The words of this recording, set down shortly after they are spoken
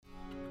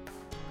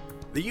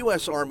The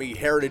U.S. Army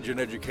Heritage and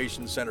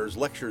Education Center's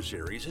lecture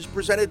series is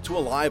presented to a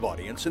live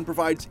audience and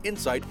provides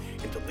insight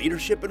into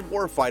leadership and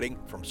warfighting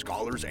from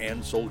scholars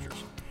and soldiers,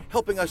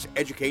 helping us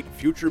educate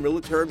future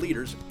military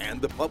leaders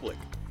and the public.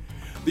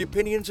 The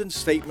opinions and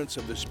statements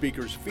of the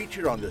speakers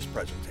featured on this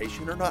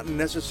presentation are not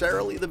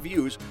necessarily the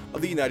views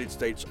of the United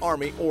States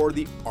Army or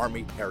the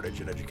Army Heritage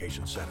and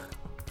Education Center.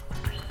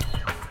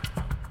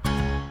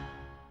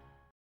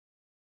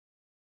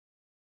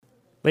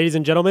 Ladies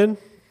and gentlemen,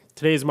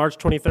 today is March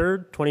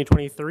 23rd,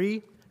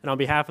 2023, and on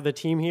behalf of the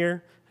team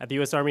here at the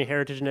U.S. Army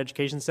Heritage and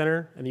Education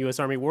Center and the U.S.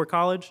 Army War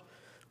College,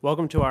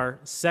 welcome to our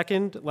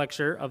second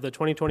lecture of the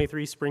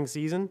 2023 spring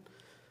season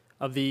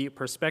of the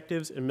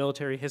Perspectives in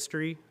Military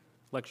History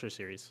lecture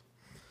series.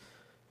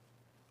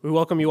 We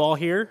welcome you all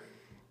here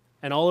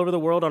and all over the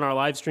world on our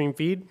live stream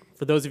feed.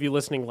 For those of you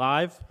listening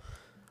live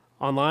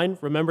online,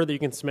 remember that you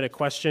can submit a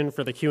question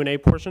for the Q&A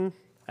portion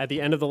at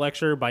the end of the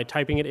lecture by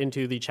typing it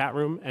into the chat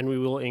room, and we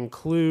will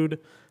include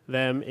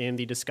them in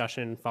the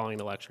discussion following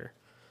the lecture.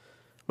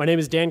 My name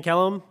is Dan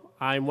Kellum.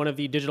 I'm one of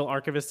the digital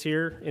archivists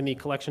here in the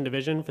collection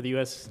division for the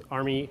U.S.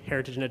 Army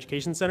Heritage and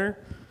Education Center.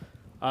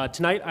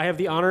 Tonight, I have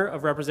the honor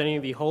of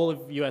representing the whole of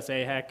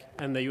USAHEC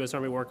and the U.S.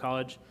 Army War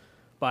College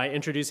by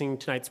introducing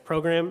tonight's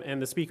program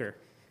and the speaker.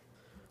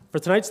 For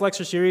tonight's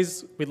lecture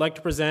series, we'd like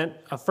to present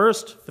a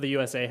first for the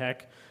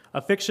USAHEC,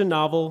 a fiction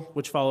novel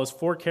which follows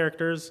 4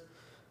 characters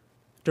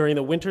during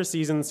the winter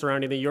season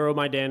surrounding the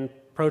Euromaidan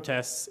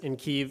protests in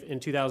Kyiv in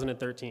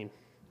 2013.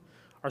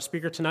 Our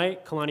speaker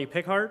tonight, Kalani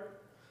Pickhart,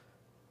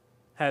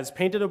 has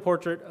painted a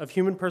portrait of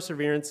human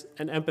perseverance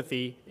and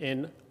empathy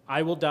in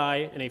I Will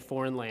Die in a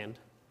Foreign Land,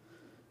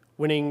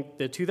 winning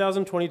the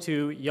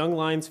 2022 Young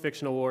Lions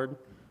Fiction Award,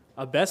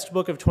 a Best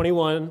Book of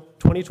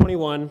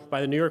 2021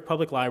 by the New York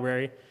Public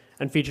Library,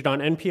 and featured on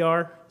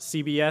NPR,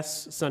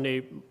 CBS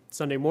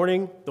Sunday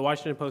Morning, the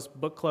Washington Post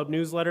Book Club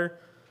newsletter,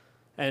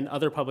 and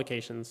other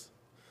publications.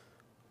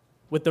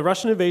 With the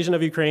Russian invasion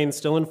of Ukraine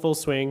still in full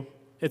swing,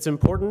 it's an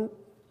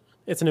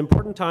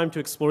important time to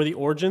explore the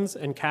origins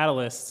and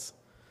catalysts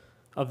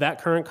of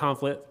that current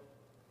conflict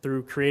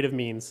through creative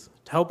means.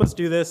 To help us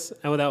do this,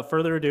 and without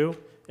further ado,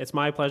 it's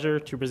my pleasure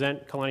to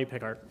present Kalani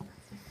Pickhart.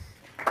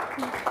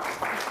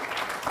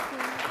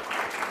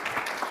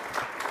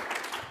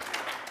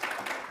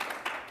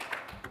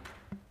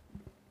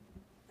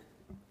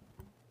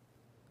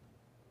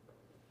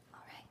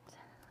 All right,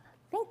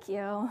 thank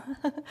you.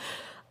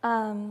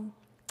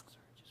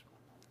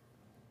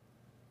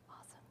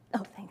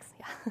 Oh, thanks,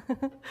 yeah.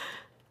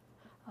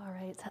 All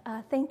right,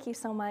 thank you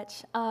so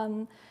much.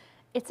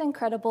 It's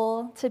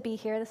incredible to be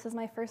here. This is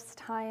my first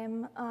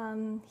time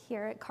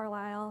here at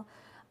Carlisle,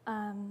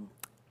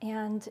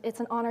 and it's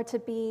an honor to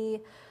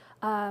be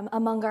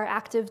among our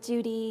active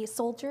duty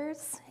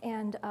soldiers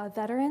and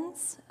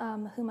veterans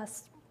who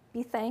must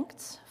be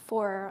thanked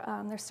for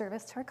their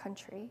service to our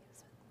country.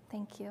 So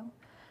thank you.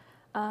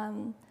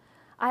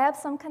 I have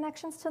some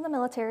connections to the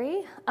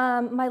military.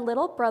 My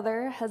little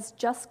brother has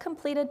just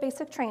completed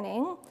basic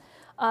training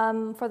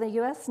for the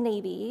U.S.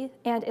 Navy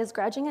and is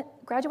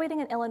graduating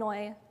in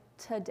Illinois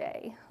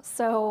today.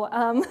 So,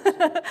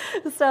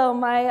 so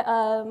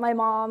my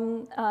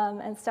mom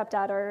and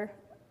stepdad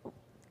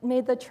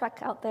made the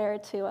trek out there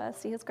to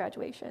see his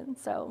graduation.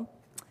 So,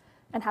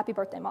 and happy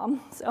birthday, Mom.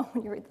 So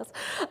when you read this.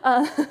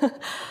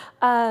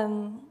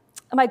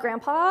 My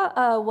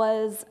grandpa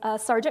was a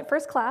sergeant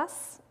first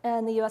class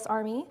in the U.S.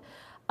 Army.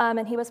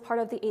 And he was part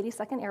of the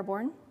 82nd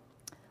Airborne.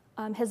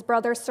 His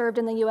brother served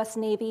in the U.S.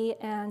 Navy,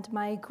 and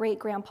my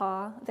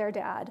great-grandpa, their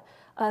dad,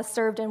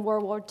 served in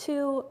World War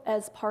II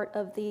as part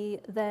of the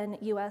then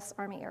U.S.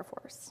 Army Air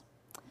Force.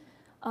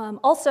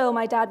 Also,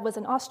 my dad was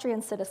an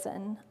Austrian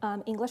citizen.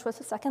 English was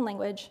his second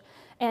language,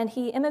 and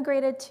he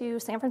immigrated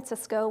to San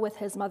Francisco with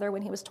his mother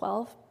when he was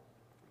 12.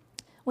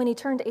 When he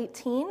turned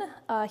 18,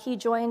 he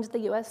joined the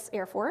U.S.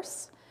 Air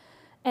Force.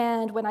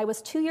 And when I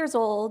was 2 years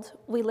old,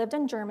 we lived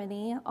in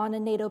Germany on a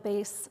NATO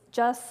base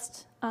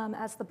just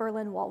as the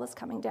Berlin Wall was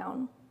coming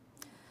down.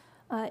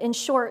 In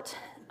short,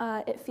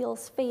 it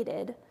feels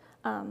fated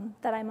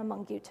that I'm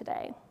among you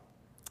today.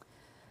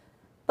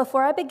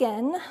 Before I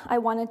begin, I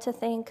wanted to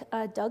thank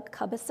Doug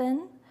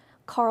Cubison,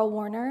 Carl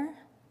Warner,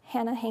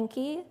 Hannah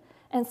Henke,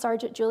 and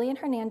Sergeant Julian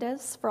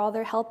Hernandez for all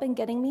their help in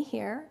getting me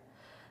here.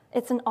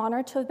 It's an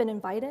honor to have been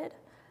invited,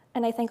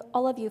 and I thank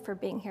all of you for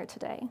being here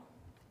today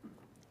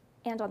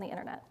and on the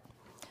internet.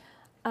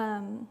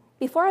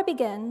 Before I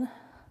begin,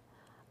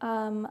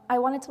 I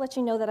wanted to let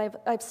you know that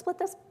I've split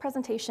this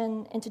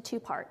presentation into 2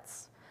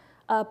 parts.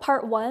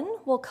 Part 1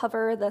 will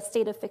cover the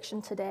state of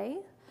fiction today,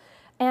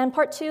 and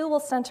Part 2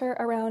 will center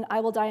around I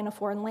Will Die in a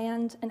Foreign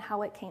Land and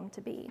how it came to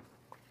be.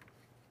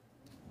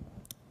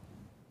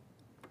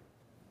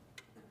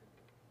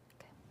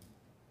 Okay.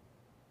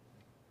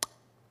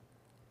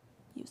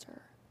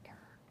 User.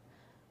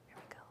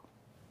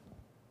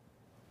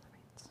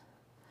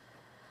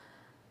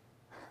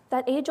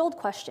 That age-old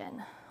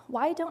question,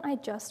 why don't I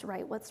just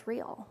write what's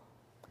real?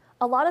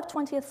 A lot of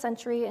 20th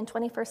century and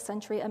 21st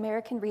century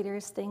American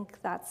readers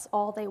think that's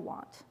all they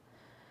want.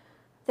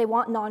 They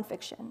want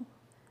nonfiction.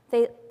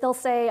 They'll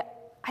say,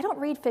 I don't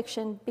read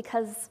fiction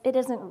because it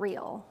isn't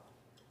real.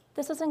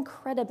 This is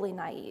incredibly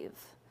naive.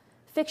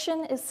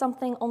 Fiction is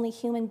something only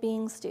human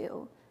beings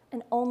do,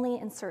 and only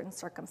in certain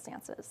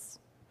circumstances.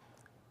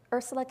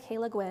 Ursula K.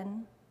 Le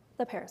Guin,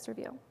 The Paris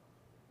Review.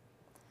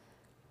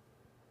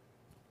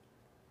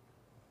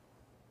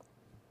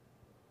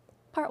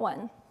 Part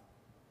 1,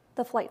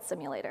 the flight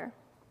simulator.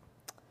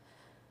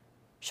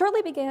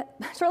 Shortly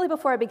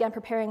before I began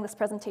preparing this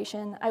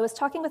presentation, I was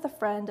talking with a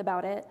friend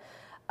about it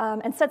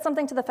and said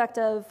something to the effect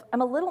of,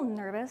 I'm a little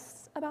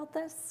nervous about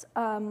this.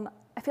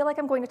 I feel like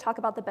I'm going to talk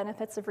about the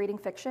benefits of reading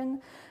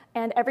fiction,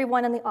 and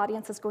everyone in the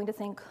audience is going to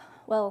think,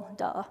 well,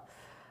 duh.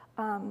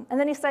 And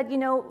then he said,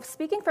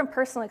 speaking from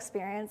personal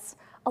experience,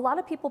 a lot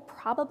of people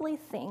probably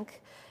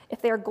think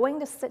if they're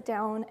going to sit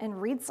down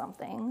and read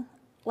something,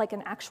 like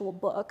an actual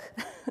book,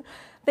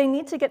 they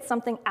need to get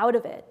something out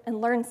of it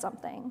and learn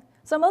something.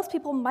 So most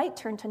people might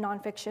turn to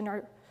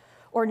nonfiction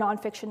or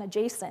nonfiction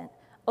adjacent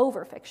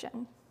over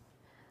fiction.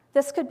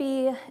 This could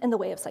be in the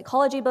way of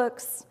psychology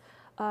books,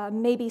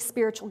 maybe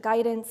spiritual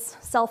guidance,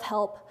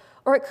 self-help,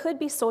 or it could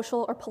be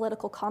social or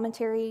political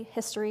commentary,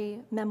 history,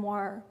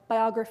 memoir,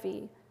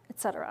 biography,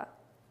 etc.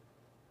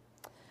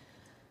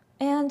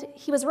 And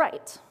he was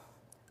right.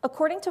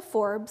 According to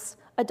Forbes,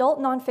 adult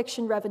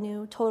nonfiction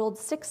revenue totaled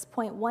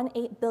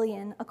 $6.18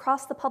 billion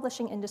across the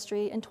publishing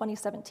industry in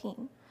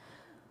 2017,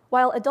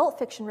 while adult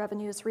fiction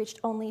revenues reached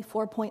only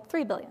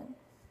 $4.3 billion.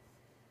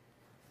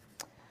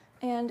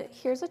 And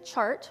here's a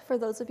chart for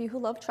those of you who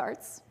love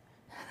charts.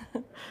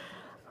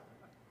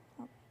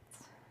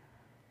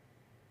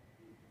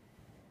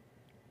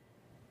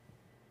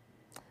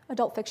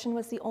 Adult fiction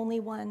was the only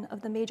one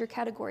of the major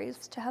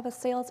categories to have a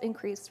sales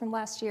increase from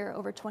last year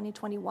over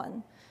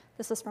 2021.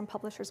 This is from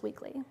Publishers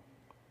Weekly.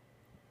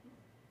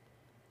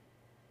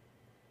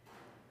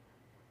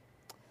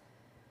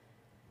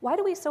 Why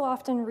do we so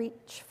often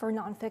reach for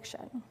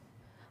nonfiction?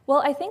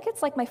 Well, I think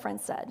it's like my friend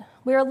said.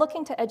 We are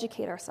looking to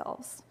educate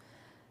ourselves.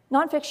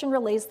 Nonfiction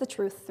relays the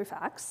truth through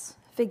facts,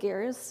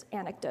 figures,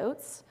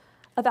 anecdotes,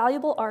 a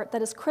valuable art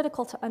that is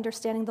critical to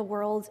understanding the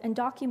world and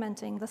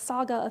documenting the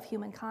saga of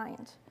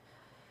humankind.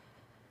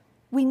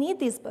 We need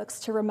these books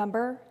to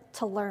remember,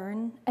 to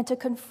learn, and to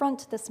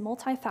confront this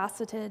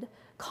multifaceted,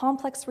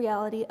 complex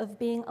reality of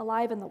being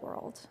alive in the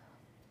world.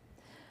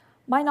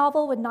 My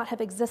novel would not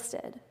have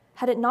existed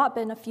had it not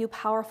been a few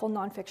powerful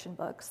nonfiction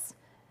books,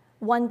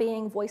 one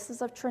being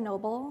Voices of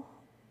Chernobyl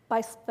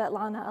by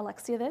Svetlana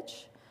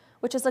Alexievich,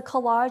 which is a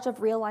collage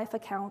of real-life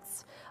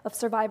accounts of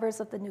survivors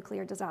of the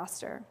nuclear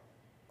disaster.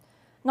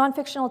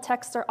 Nonfictional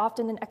texts are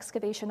often an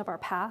excavation of our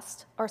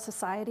past, our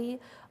society,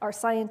 our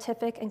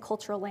scientific and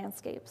cultural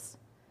landscapes.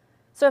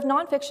 So if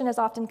nonfiction is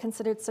often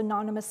considered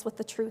synonymous with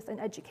the truth and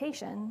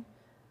education,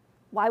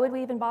 why would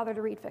we even bother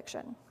to read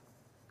fiction?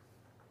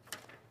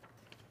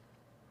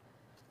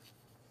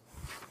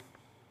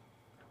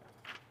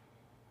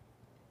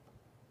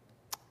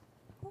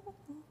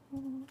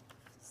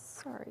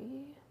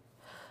 Sorry.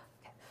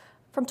 Okay.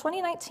 From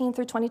 2019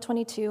 through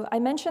 2022, I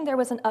mentioned there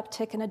was an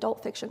uptick in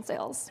adult fiction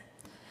sales.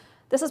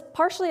 This is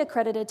partially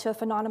accredited to a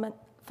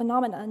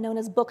phenomena known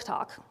as book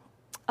talk,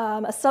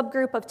 a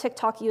subgroup of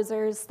TikTok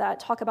users that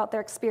talk about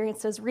their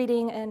experiences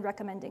reading and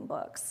recommending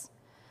books.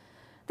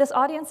 This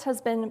audience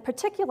has been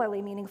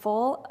particularly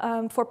meaningful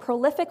for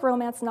prolific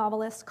romance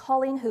novelist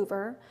Colleen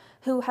Hoover,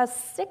 who has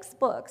 6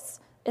 books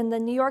in the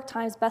New York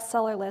Times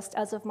bestseller list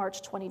as of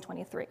March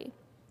 2023.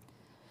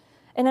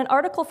 In an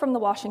article from the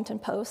Washington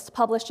Post,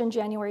 published in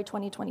January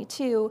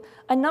 2022,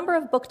 a number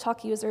of book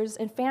talk users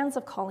and fans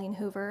of Colleen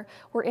Hoover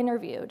were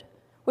interviewed,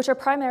 which are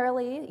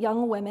primarily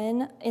young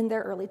women in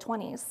their early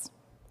 20s.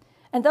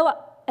 And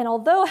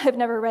although I've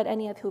never read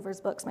any of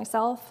Hoover's books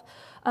myself,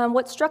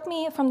 what struck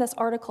me from this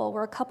article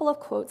were a couple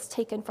of quotes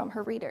taken from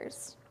her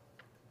readers.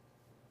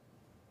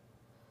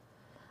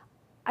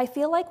 I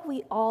feel like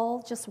we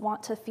all just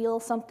want to feel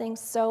something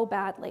so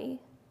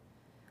badly.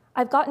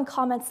 I've gotten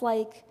comments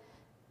like,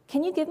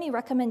 can you give me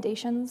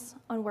recommendations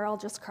on where I'll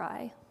just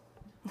cry?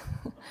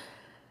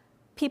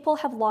 People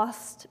have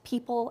lost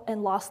people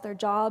and lost their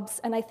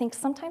jobs, and I think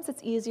sometimes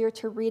it's easier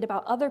to read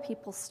about other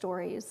people's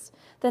stories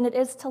than it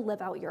is to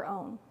live out your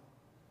own.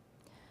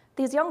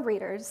 These young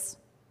readers,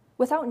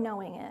 without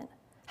knowing it,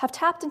 have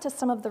tapped into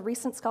some of the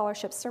recent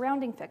scholarship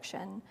surrounding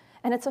fiction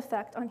and its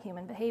effect on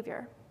human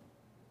behavior.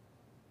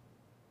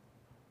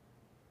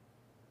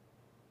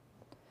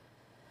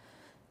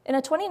 In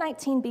a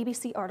 2019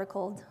 BBC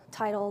article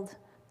titled,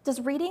 "Does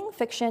Reading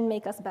Fiction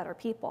Make Us Better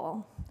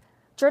People?"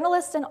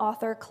 journalist and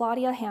author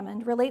Claudia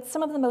Hammond relates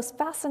some of the most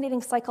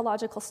fascinating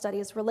psychological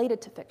studies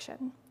related to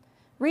fiction.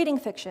 Reading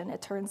fiction,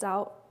 it turns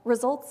out,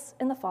 results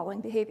in the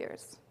following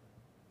behaviors: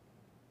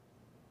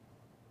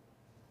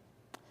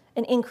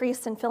 an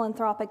increase in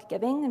philanthropic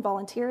giving and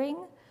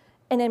volunteering,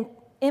 an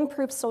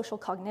improved social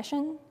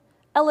cognition,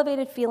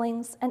 elevated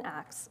feelings and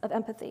acts of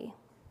empathy.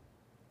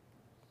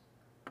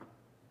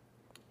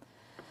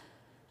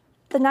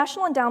 The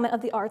National Endowment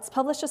of the Arts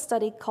published a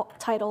study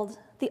titled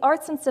 "The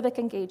Arts and Civic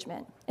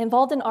Engagement: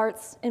 Involved in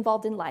Arts,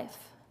 Involved in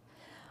Life."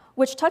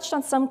 which touched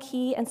on some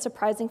key and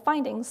surprising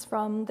findings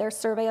from their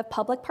survey of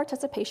public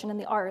participation in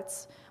the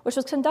arts, which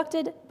was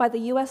conducted by the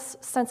US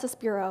Census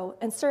Bureau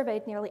and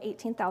surveyed nearly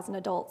 18,000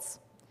 adults.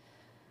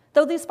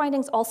 Though these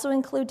findings also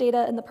include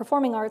data in the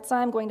performing arts,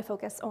 I'm going to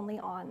focus only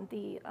on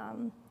the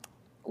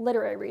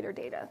literary reader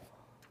data.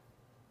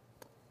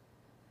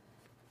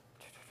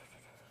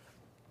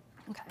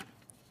 Okay.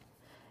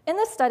 In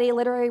this study,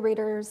 literary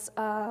readers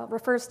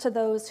refers to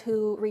those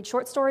who read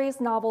short stories,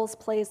 novels,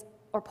 plays,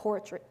 or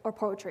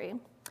poetry.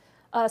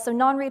 So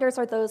non-readers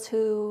are those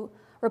who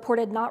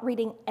reported not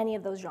reading any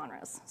of those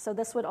genres. So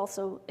this would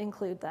also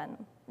include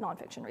then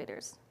nonfiction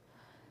readers.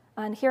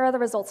 And here are the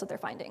results of their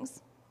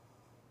findings.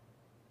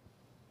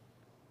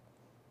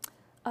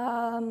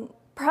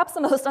 Perhaps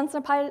the most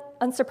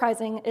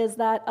unsurprising is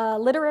that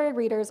literary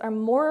readers are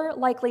more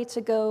likely to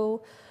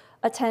go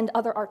attend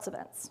other arts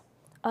events,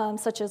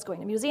 such as going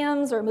to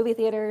museums or movie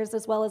theaters,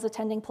 as well as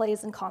attending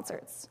plays and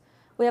concerts.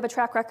 We have a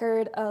track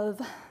record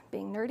of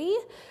being nerdy,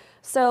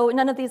 so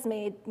none of these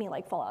made me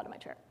fall out of my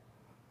chair.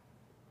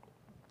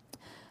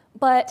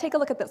 But take a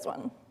look at this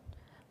one.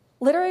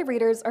 Literary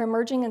readers are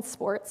engaging in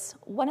sports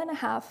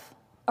 1.5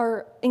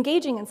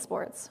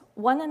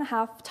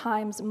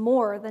 times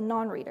more than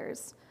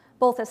non-readers,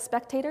 both as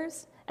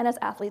spectators and as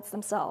athletes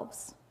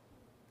themselves.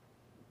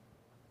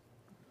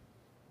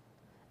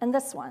 And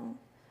this one,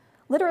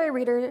 literary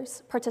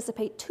readers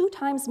participate 2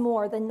 times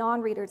more than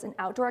non-readers in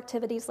outdoor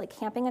activities like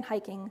camping and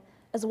hiking,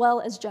 as well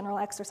as general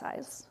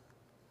exercise.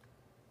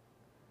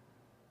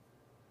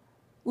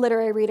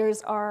 Literary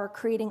readers are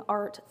creating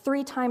art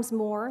 3 times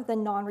more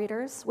than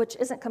non-readers, which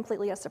isn't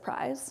completely a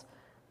surprise,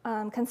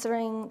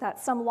 considering that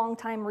some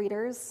longtime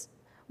readers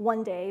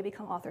one day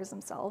become authors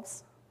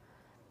themselves.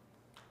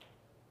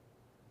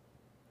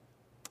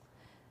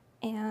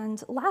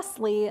 And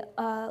lastly,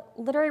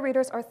 literary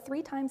readers are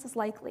 3 times as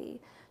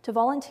likely to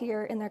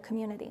volunteer in their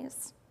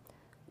communities.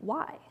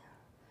 Why?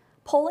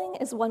 Polling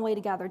is one way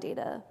to gather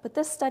data, but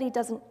this study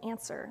doesn't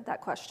answer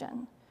that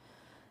question.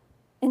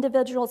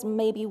 Individuals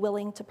may be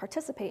willing to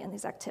participate in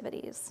these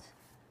activities.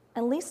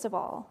 And least of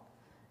all,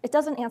 it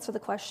doesn't answer the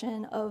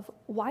question of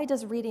why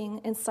does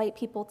reading incite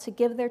people to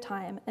give their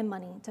time and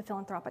money to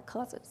philanthropic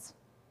causes?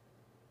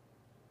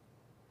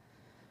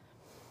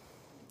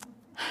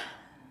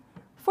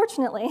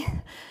 Fortunately,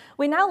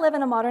 we now live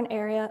in a modern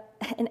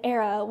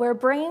era where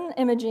brain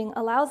imaging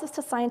allows us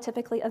to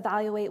scientifically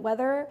evaluate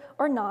whether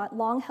or not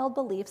long-held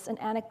beliefs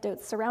and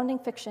anecdotes surrounding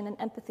fiction and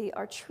empathy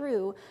are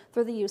true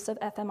through the use of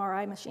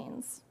fMRI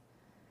machines.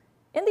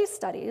 In these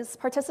studies,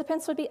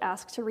 participants would be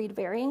asked to read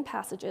varying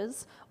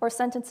passages or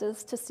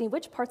sentences to see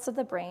which parts of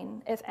the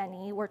brain, if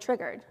any, were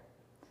triggered.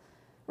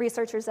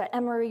 Researchers at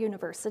Emory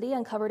University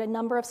uncovered a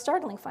number of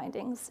startling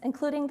findings,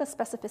 including the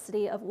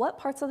specificity of what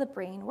parts of the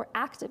brain were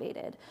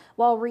activated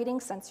while reading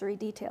sensory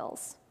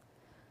details.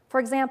 For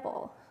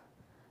example,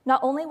 not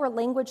only were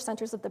language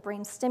centers of the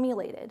brain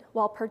stimulated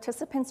while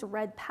participants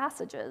read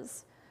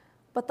passages,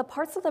 but the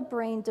parts of the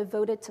brain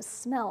devoted to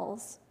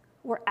smells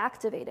were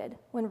activated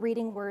when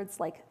reading words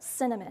like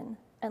cinnamon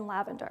and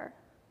lavender.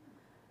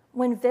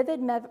 When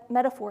vivid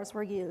metaphors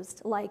were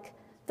used, like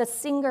the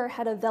singer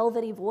had a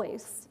velvety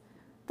voice,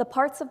 the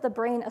parts of the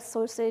brain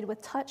associated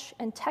with touch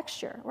and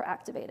texture were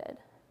activated.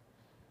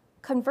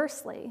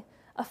 Conversely,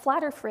 a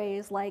flatter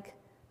phrase like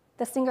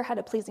the singer had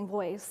a pleasing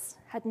voice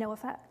had no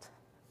effect.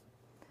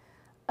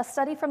 A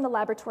study from the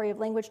Laboratory of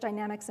Language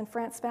Dynamics in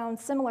France found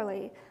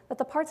similarly that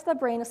the parts of the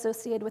brain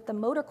associated with the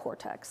motor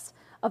cortex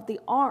of the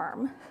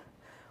arm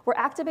were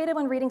activated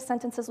when reading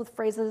sentences with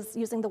phrases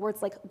using the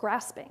words like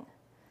grasping,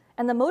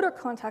 and the motor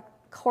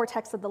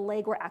cortex of the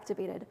leg were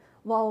activated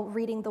while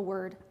reading the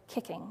word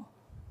kicking.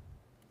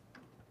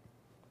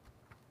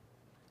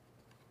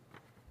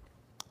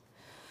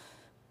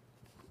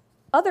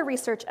 Other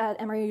research at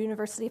Emory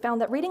University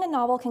found that reading a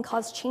novel can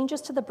cause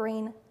changes to the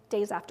brain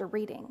days after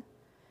reading.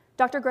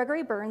 Dr.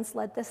 Gregory Burns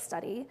led this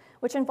study,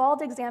 which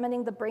involved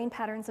examining the brain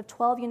patterns of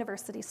 12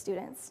 university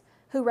students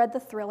who read the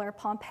thriller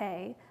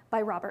Pompeii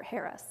by Robert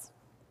Harris.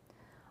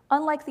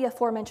 Unlike the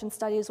aforementioned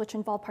studies, which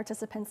involved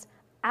participants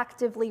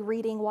actively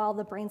reading while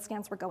the brain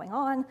scans were going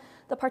on,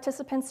 the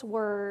participants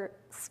were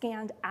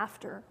scanned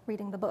after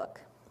reading the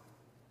book.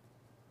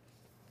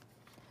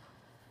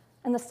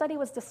 And the study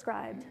was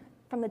described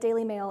from the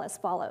Daily Mail as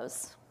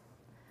follows.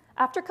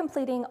 After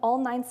completing all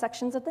 9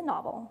 sections of the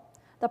novel,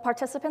 the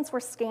participants were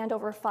scanned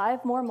over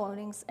 5 more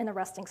mornings in a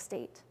resting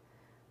state.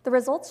 The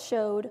results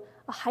showed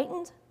a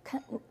heightened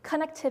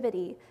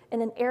connectivity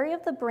in an area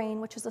of the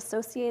brain which is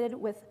associated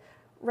with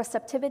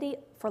receptivity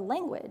for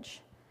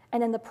language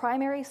and in the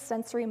primary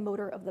sensory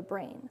motor of the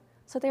brain.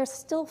 So they're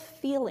still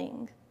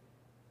feeling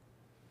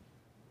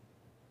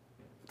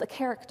the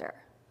character.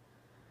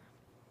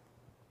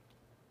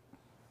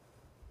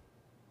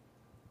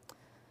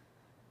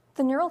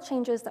 The neural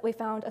changes that we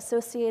found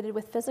associated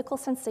with physical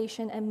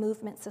sensation and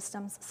movement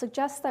systems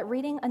suggest that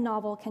reading a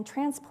novel can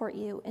transport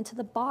you into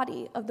the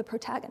body of the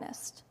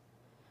protagonist.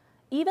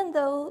 Even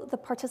though the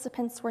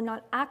participants were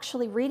not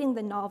actually reading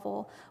the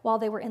novel while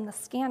they were in the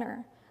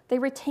scanner, they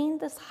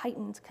retained this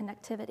heightened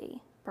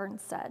connectivity,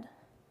 Burns said.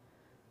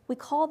 We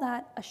call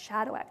that a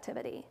shadow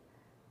activity,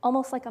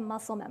 almost like a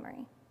muscle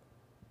memory.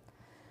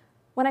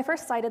 When I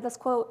first cited this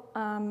quote,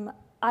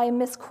 I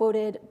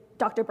misquoted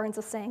Dr. Burns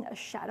as saying a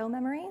shadow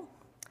memory,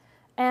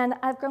 and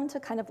I've grown to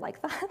kind of like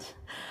that.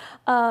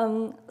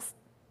 And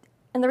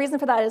the reason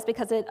for that is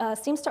because it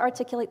seems to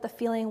articulate the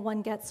feeling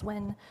one gets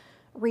when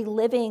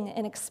reliving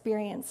an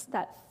experience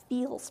that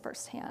feels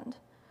firsthand,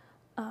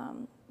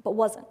 but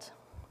wasn't.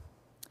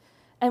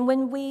 And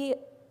when we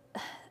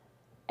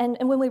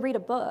read a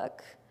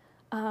book,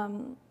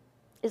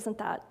 isn't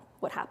that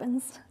what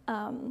happens?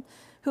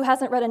 Who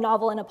hasn't read a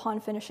novel and upon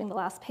finishing the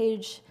last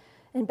page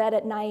in bed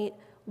at night,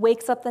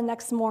 wakes up the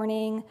next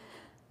morning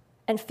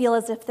and feel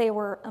as if they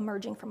were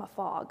emerging from a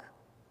fog?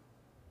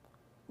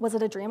 Was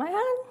it a dream I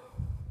had?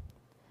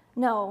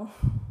 No,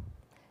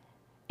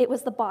 it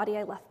was the body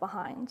I left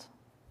behind.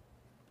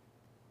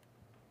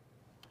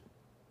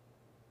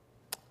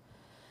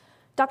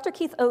 Dr.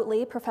 Keith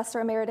Oatley, Professor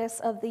Emeritus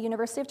of the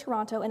University of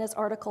Toronto, in his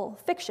article,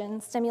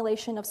 Fiction,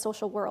 Stimulation of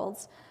Social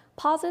Worlds,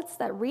 posits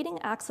that reading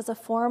acts as a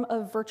form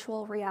of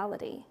virtual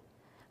reality,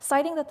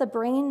 citing that the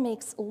brain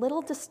makes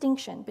little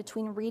distinction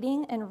between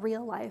reading and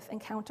real-life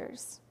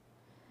encounters.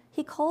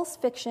 He calls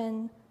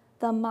fiction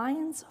the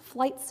mind's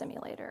flight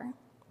simulator,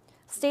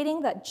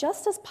 stating that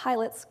just as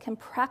pilots can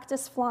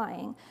practice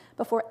flying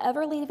before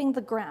ever leaving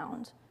the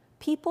ground,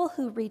 people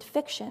who read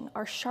fiction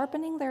are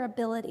sharpening their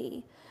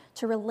ability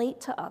to relate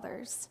to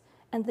others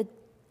and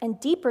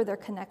deeper their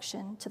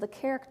connection to the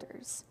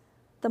characters.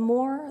 The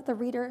more the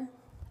reader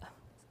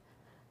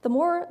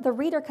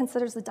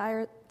considers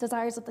the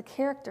desires of the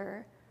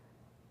character,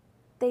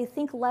 they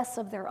think less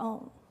of their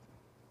own.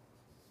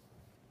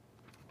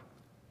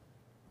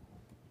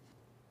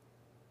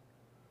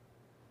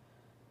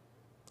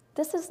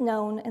 This is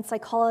known in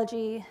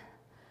psychology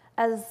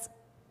as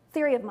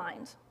theory of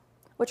mind,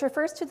 which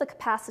refers to the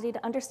capacity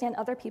to understand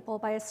other people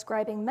by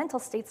ascribing mental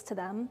states to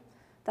them,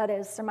 that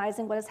is,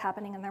 surmising what is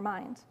happening in their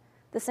mind.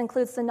 This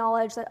includes the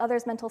knowledge that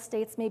others' mental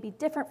states may be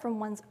different from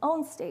one's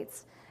own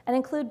states and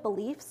include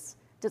beliefs,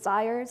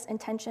 desires,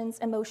 intentions,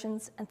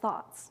 emotions, and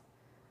thoughts.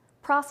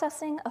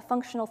 Processing a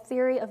functional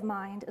theory of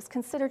mind is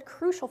considered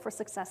crucial for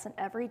success in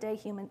everyday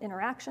human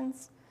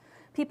interactions.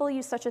 People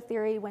use such a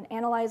theory when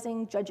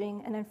analyzing,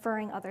 judging, and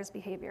inferring others'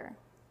 behavior.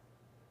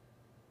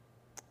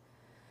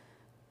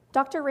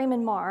 Dr.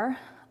 Raymond Marr,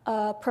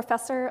 a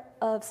professor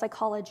of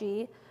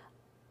psychology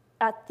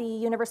at the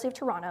University of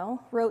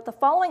Toronto, wrote the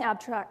following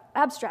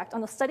abstract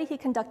on a study he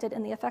conducted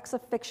in the effects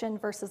of fiction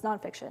versus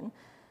nonfiction.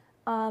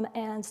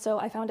 And so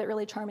I found it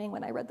really charming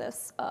when I read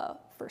this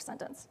first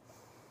sentence.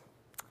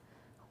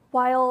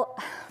 While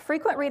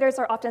frequent readers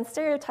are often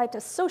stereotyped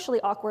as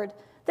socially awkward,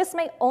 this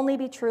may only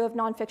be true of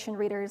nonfiction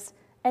readers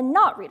and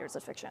not readers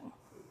of fiction.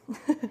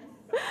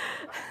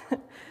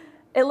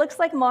 It looks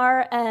like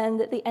Marr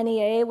and the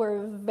NEA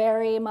were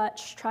very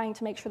much trying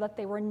to make sure that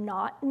they were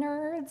not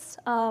nerds.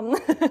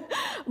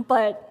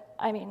 But,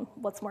 I mean,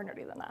 what's more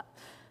nerdy than that?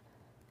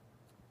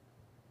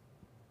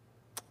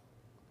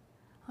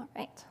 All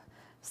right.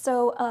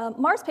 So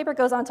Marr's paper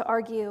goes on to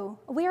argue,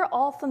 we are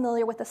all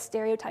familiar with the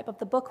stereotype of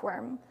the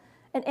bookworm.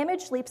 An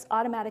image leaps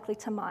automatically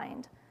to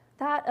mind,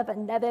 that of a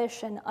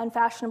nebbish and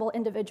unfashionable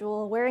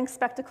individual wearing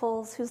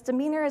spectacles whose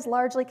demeanor is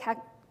largely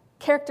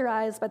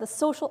characterized by the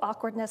social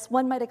awkwardness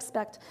one might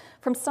expect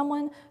from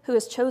someone who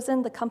has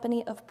chosen the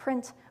company of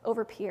print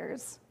over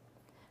peers.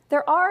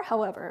 There are,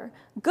 however,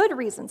 good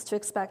reasons to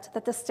expect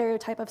that this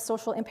stereotype of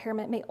social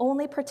impairment may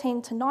only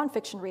pertain to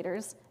nonfiction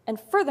readers, and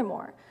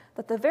furthermore,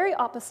 that the very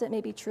opposite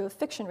may be true of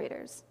fiction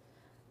readers.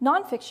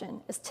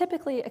 Nonfiction is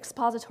typically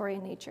expository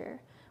in nature,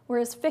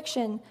 whereas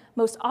fiction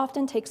most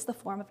often takes the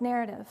form of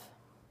narrative.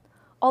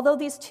 Although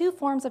these two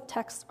forms of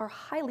text are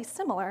highly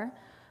similar,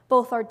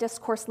 both are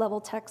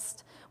discourse-level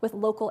text with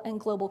local and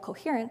global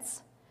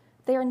coherence,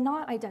 they are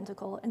not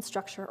identical in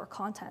structure or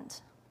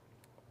content.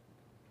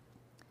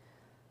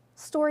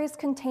 Stories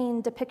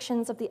contain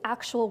depictions of the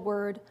actual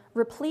word,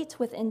 replete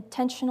with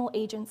intentional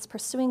agents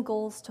pursuing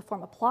goals to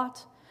form a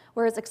plot,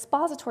 whereas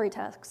expository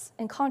texts,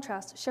 in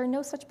contrast, share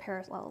no such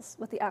parallels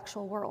with the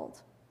actual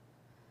world.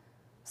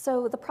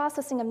 So the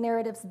processing of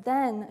narratives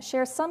then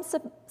shares some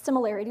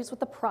similarities with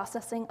the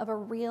processing of a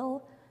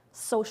real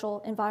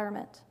social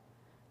environment.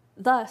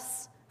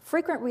 Thus,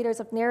 frequent readers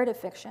of narrative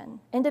fiction,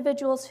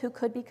 individuals who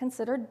could be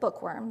considered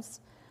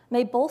bookworms,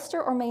 may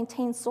bolster or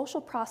maintain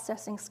social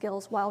processing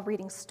skills while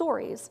reading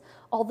stories,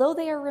 although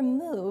they are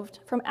removed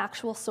from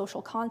actual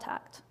social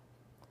contact.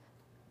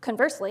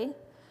 Conversely,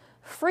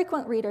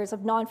 frequent readers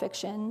of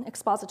nonfiction,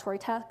 expository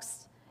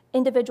texts,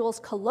 individuals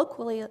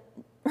colloquially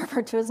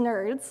referred to as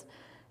nerds,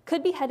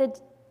 could be headed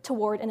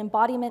toward an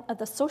embodiment of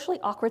the socially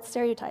awkward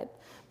stereotype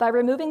by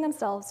removing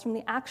themselves from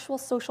the actual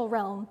social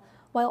realm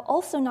while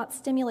also not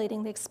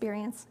stimulating the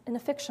experience in a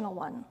fictional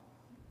one.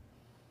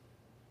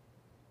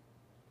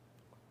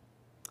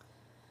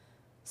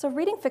 So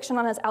reading fiction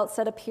on its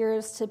outset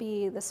appears to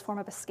be this form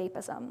of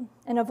escapism,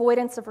 an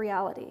avoidance of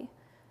reality.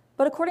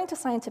 But according to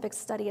scientific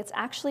study, it's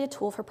actually a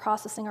tool for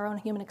processing our own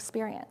human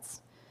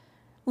experience.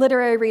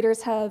 Literary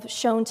readers have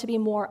shown to be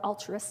more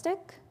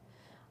altruistic,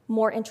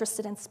 more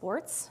interested in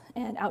sports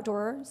and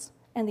outdoors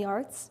and the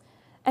arts.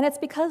 And it's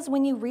because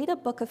when you read a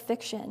book of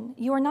fiction,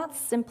 you are not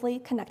simply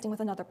connecting with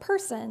another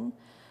person.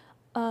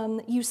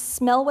 You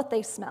smell what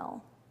they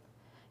smell.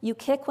 You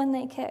kick when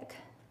they kick.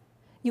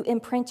 You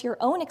imprint your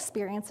own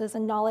experiences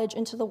and knowledge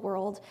into the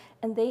world,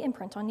 and they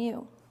imprint on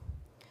you.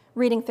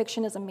 Reading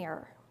fiction is a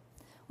mirror.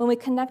 When we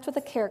connect with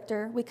a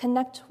character, we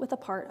connect with a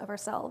part of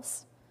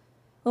ourselves.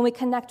 When we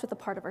connect with a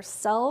part of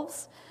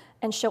ourselves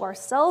and show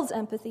ourselves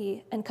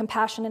empathy and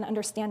compassion and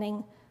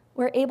understanding,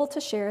 we're able to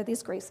share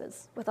these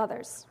graces with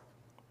others.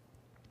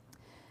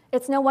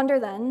 It's no wonder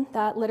then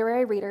that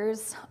literary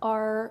readers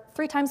are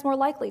 3 times more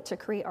likely to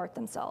create art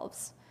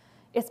themselves.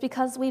 It's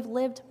because we've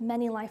lived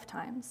many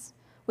lifetimes.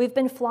 We've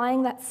been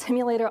flying that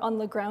simulator on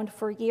the ground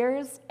for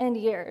years and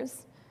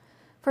years.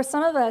 For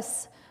some of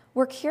us,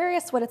 we're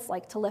curious what it's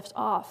like to lift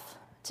off,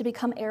 to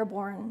become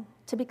airborne,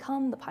 to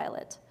become the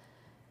pilot.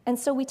 And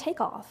so we take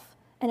off,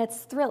 and it's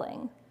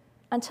thrilling,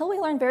 until we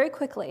learn very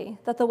quickly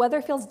that the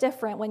weather feels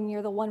different when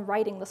you're the one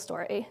writing the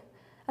story,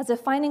 as if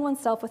finding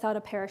oneself without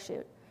a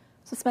parachute,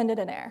 suspended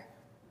in air.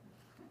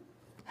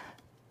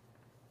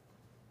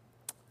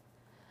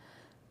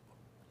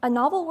 A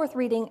novel worth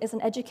reading is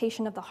an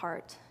education of the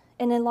heart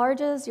and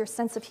enlarges your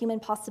sense of human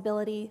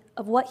possibility,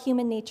 of what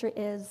human nature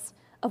is,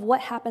 of what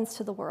happens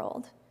to the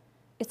world.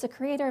 It's a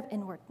creator of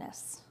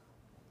inwardness.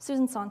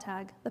 Susan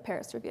Sontag, The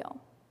Paris Review.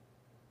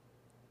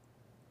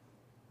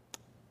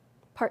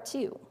 Part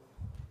 2,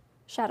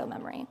 Shadow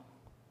Memory.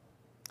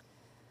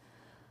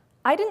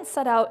 I didn't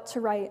set out to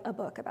write a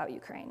book about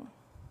Ukraine.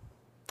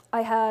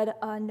 I had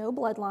no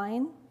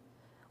bloodline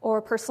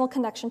or personal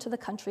connection to the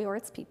country or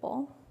its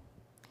people.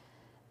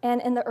 And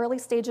in the early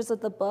stages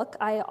of the book,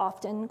 I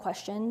often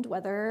questioned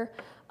whether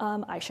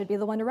I should be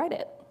the one to write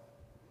it.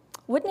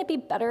 Wouldn't it be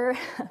better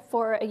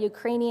for a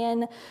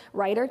Ukrainian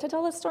writer to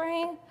tell the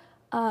story?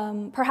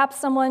 Perhaps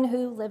someone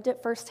who lived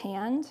it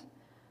firsthand,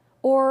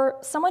 or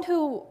someone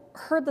who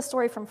heard the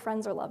story from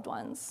friends or loved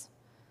ones.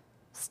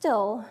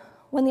 Still,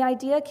 when the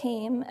idea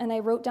came and I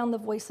wrote down the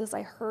voices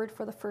I heard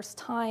for the first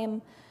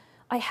time,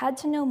 I had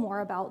to know more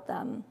about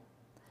them.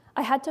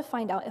 I had to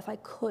find out if I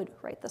could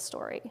write the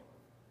story.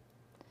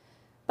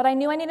 But I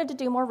knew I needed to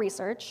do more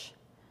research,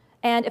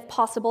 and if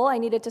possible, I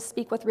needed to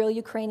speak with real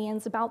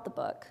Ukrainians about the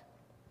book.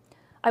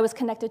 I was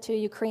connected to a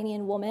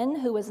Ukrainian woman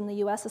who was in the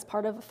US as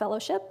part of a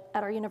fellowship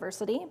at our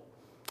university.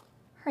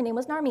 Her name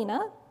was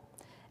Narmina,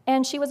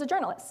 and she was a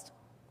journalist.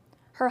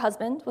 Her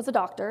husband was a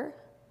doctor,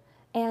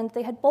 and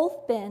they had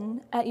both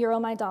been at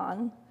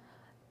Euromaidan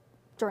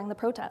during the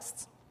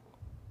protests.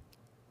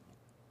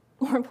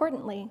 More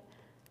importantly,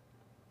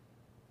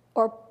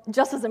 or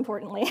just as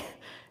importantly,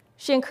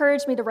 she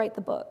encouraged me to write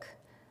the book,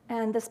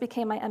 and this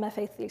became my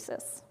MFA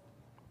thesis.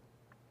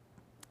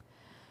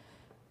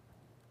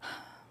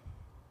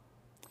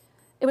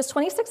 It was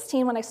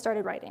 2016 when I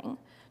started writing,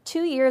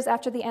 2 years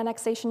after the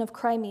annexation of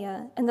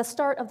Crimea and the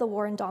start of the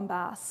war in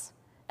Donbass,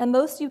 and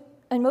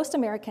most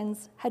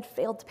Americans had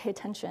failed to pay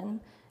attention,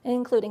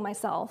 including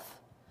myself.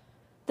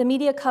 The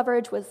media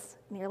coverage was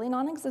nearly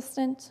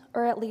non-existent,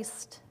 or at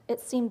least it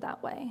seemed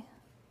that way.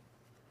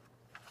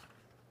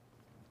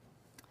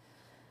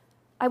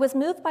 I was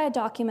moved by a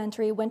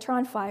documentary, Winter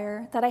on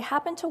Fire, that I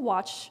happened to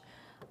watch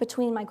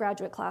between my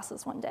graduate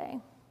classes one day.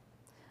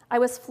 I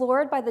was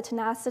floored by the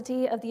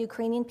tenacity of the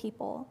Ukrainian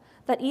people,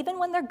 that even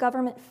when their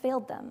government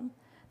failed them,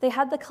 they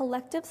had the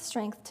collective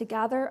strength to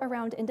gather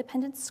around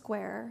Independence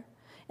Square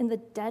in the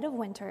dead of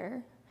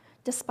winter,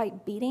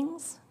 despite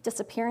beatings,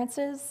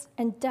 disappearances,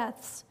 and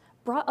deaths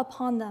brought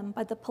upon them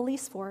by the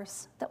police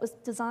force that was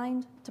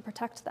designed to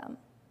protect them.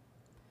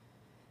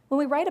 When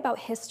we write about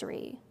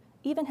history,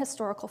 even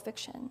historical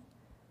fiction,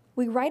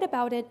 we write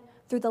about it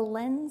through the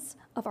lens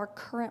of our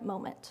current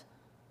moment.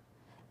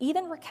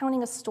 Even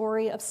recounting a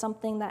story of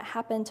something that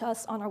happened to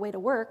us on our way to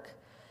work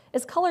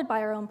is colored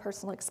by our own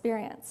personal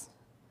experience.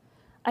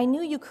 I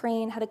knew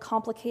Ukraine had a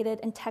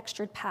complicated and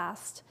textured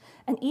past,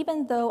 and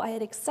even though I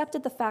had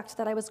accepted the fact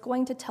that I was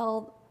going to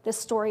tell this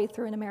story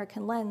through an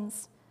American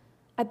lens,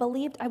 I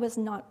believed I was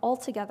not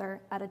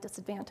altogether at a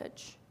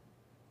disadvantage.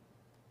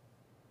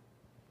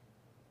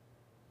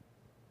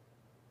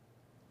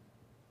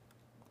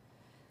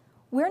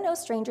 We're no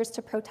strangers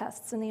to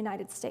protests in the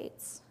United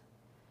States.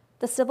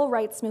 The civil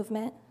rights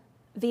movement,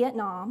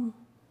 Vietnam,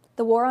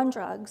 the war on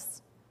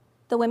drugs,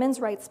 the women's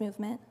rights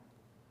movement,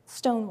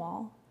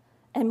 Stonewall,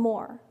 and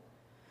more.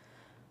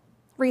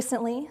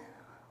 Recently,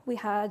 we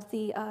had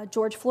the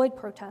George Floyd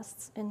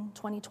protests in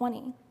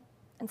 2020,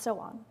 and so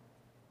on.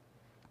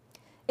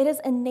 It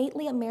is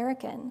innately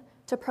American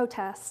to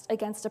protest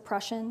against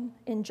oppression,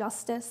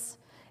 injustice,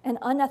 and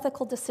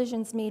unethical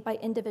decisions made by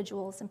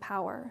individuals in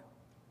power.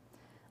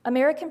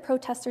 American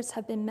protesters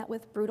have been met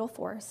with brutal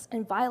force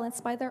and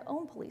violence by their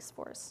own police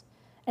force,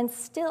 and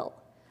still,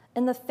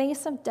 in the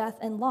face of death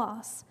and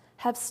loss,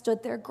 have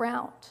stood their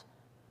ground.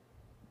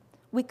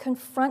 We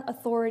confront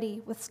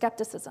authority with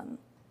skepticism,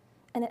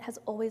 and it has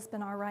always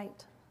been our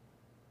right.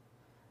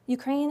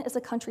 Ukraine is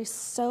a country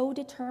so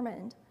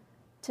determined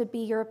to be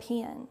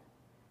European,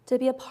 to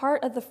be a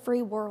part of the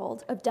free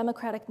world of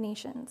democratic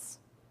nations.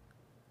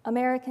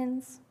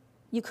 Americans,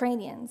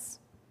 Ukrainians,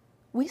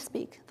 we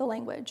speak the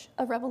language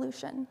of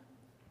revolution.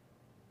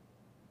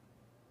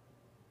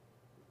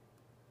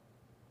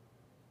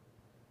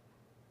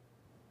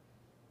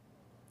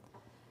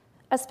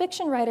 As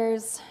fiction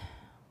writers,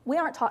 we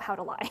aren't taught how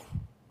to lie.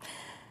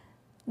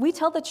 We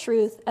tell the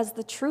truth as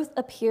the truth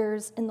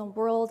appears in the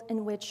world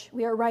in which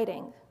we are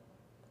writing.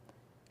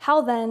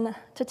 How then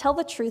to tell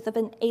the truth of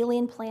an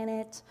alien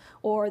planet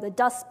or the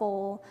Dust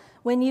Bowl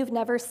when you've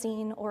never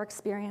seen or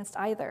experienced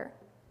either?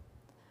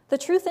 The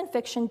truth in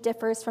fiction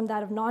differs from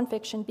that of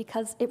nonfiction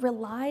because it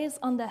relies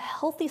on the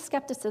healthy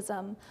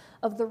skepticism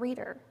of the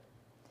reader.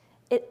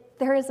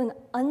 There is an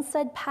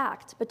unsaid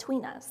pact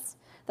between us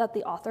that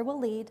the author will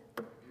lead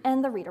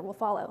and the reader will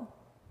follow.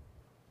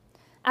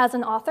 As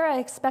an author, I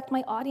expect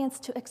my audience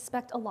to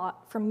expect a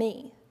lot from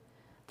me.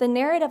 The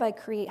narrative I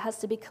create has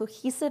to be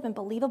cohesive and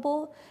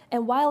believable,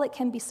 and while it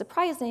can be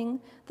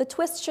surprising, the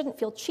twist shouldn't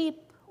feel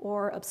cheap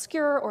or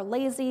obscure or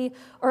lazy,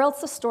 or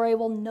else the story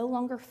will no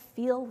longer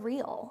feel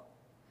real.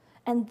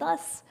 And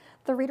thus,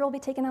 the reader will be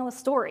taken out of the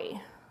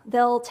story.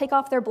 They'll take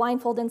off their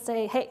blindfold and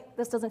say, hey,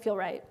 this doesn't feel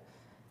right.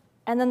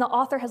 And then the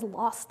author has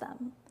lost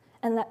them,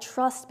 and that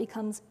trust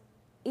becomes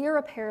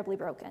irreparably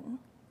broken.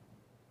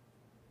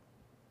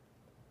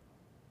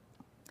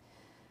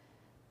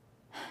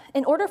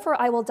 In order for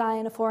I Will Die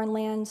in a Foreign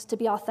Land to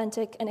be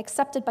authentic and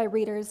accepted by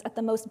readers at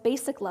the most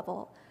basic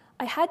level,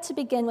 I had to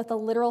begin with the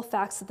literal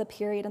facts of the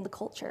period and the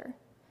culture.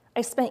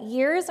 I spent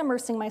years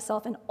immersing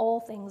myself in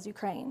all things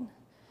Ukraine.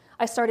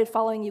 I started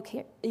following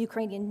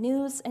Ukrainian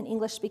news and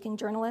English-speaking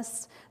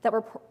journalists that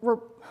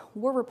were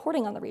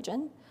reporting on the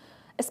region,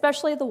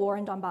 especially the war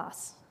in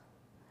Donbass.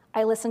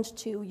 I listened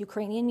to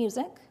Ukrainian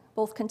music,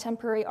 both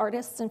contemporary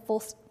artists and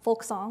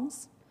folk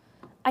songs.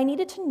 I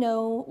needed to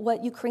know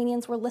what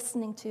Ukrainians were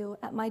listening to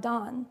at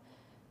Maidan.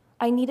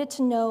 I needed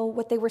to know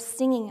what they were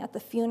singing at the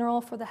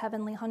funeral for the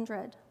Heavenly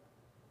Hundred.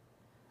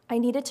 I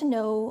needed to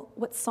know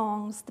what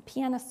songs the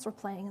pianists were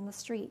playing in the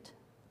street.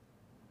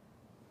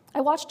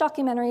 I watched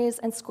documentaries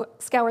and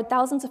scoured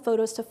thousands of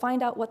photos to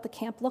find out what the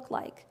camp looked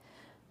like,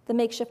 the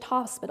makeshift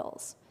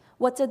hospitals.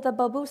 What did the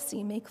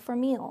babusi make for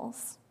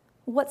meals?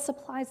 What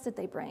supplies did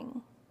they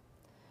bring?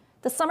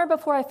 The summer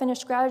before I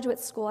finished graduate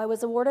school, I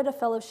was awarded a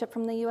fellowship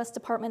from the U.S.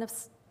 Department of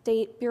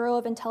State Bureau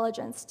of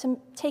Intelligence to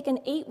take an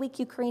 8-week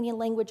Ukrainian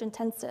language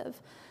intensive,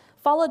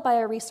 followed by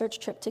a research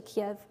trip to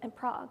Kiev and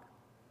Prague.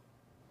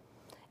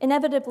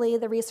 Inevitably,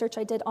 the research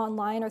I did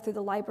online or through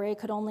the library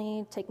could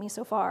only take me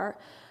so far,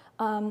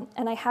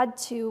 and I had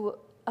to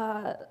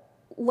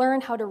learn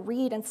how to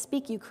read and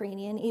speak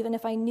Ukrainian, even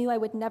if I knew I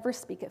would never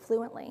speak it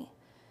fluently.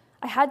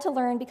 I had to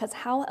learn because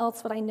how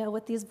else would I know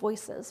what these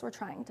voices were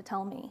trying to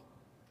tell me?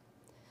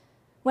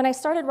 When I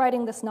started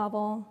writing this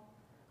novel,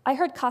 I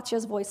heard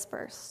Katya's voice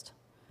first.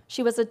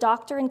 She was a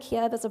doctor in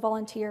Kiev as a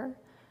volunteer.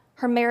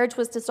 Her marriage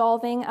was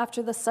dissolving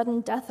after the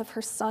sudden death of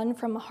her son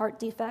from a heart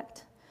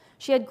defect.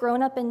 She had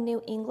grown up in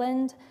New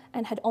England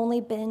and had only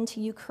been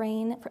to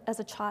Ukraine as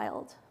a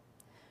child.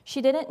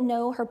 She didn't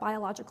know her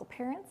biological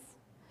parents,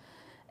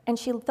 and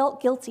she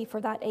felt guilty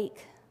for that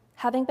ache,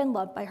 having been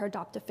loved by her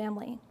adoptive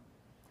family.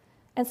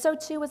 And so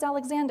too was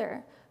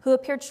Alexander, who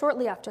appeared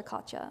shortly after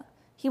Katya.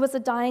 He was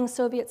a dying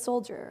Soviet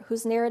soldier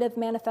whose narrative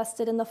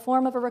manifested in the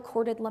form of a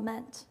recorded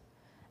lament.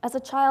 As a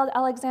child,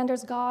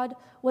 Alexander's god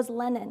was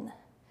Lenin.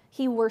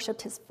 He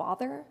worshipped his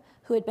father,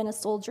 who had been a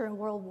soldier in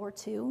World War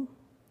II.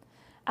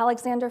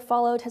 Alexander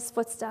followed in his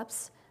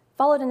footsteps,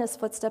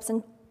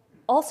 and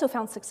also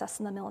found success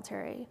in the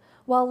military,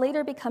 while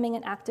later becoming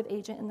an active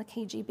agent in the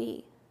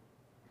KGB.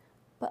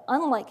 But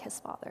unlike his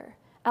father,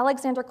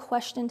 Alexander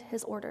questioned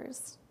his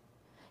orders.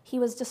 He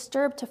was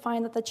disturbed to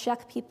find that the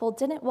Czech people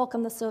didn't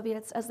welcome the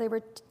Soviets as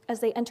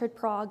they entered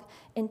Prague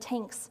in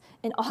tanks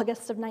in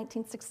August of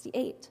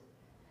 1968.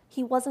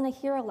 He wasn't a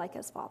hero like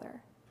his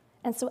father.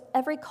 And so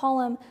every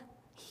column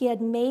he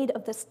had made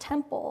of this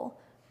temple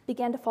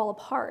began to fall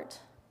apart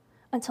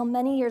until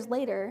many years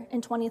later,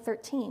 in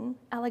 2013,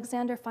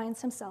 Alexander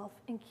finds himself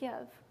in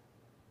Kiev.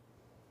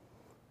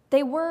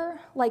 They were,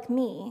 like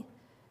me,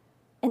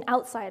 an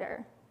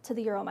outsider to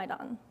the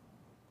Euromaidan,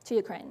 to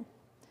Ukraine.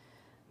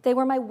 They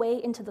were my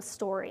way into the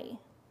story,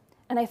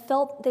 and I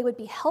felt they would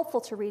be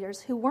helpful to readers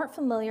who weren't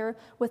familiar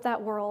with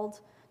that world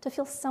to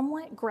feel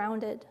somewhat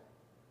grounded.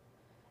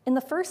 In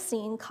the first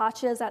scene,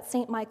 Katya is at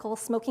St. Michael,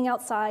 smoking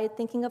outside,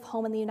 thinking of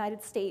home in the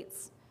United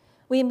States.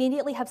 We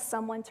immediately have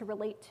someone to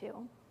relate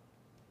to.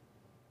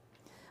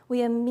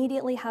 We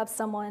immediately have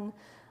someone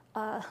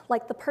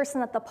like the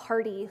person at the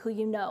party who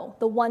you know,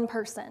 the one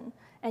person,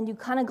 and you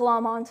kind of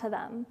glom onto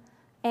them,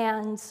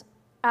 and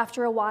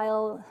after a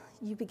while,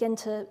 you begin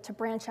to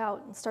branch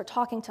out and start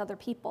talking to other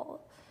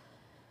people.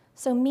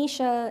 So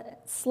Misha,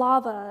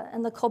 Slava,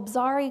 and the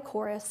Kobzari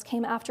chorus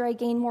came after I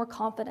gained more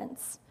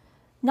confidence,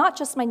 not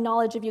just my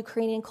knowledge of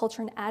Ukrainian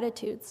culture and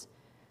attitudes,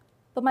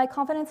 but my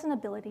confidence and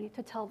ability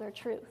to tell their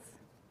truth.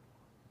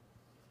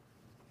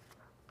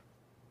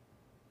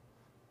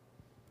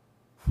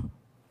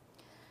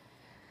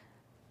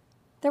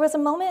 There was a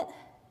moment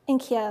in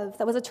Kiev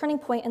that was a turning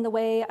point in the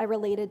way I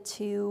related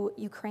to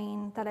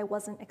Ukraine that I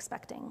wasn't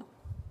expecting.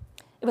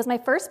 It was my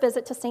first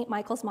visit to St.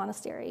 Michael's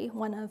Monastery,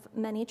 one of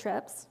many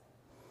trips.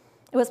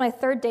 It was my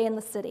third day in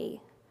the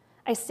city.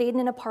 I stayed in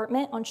an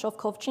apartment on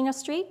Shovkovchina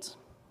Street,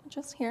 which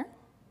is here,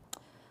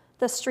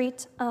 the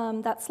street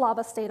that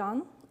Slava stayed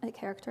on, a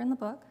character in the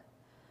book.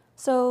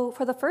 So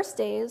for the first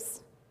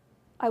days,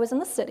 I was in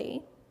the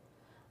city.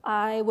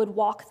 I would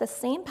walk the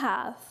same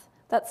path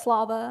that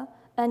Slava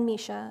and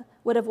Misha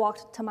would have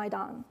walked to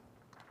Maidan.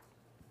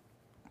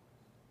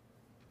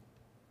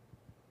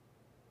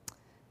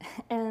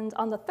 And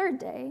on the third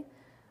day,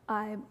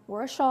 I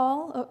wore a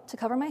shawl to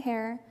cover my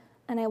hair,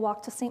 and I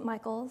walked to St.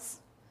 Michael's.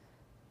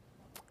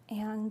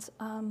 And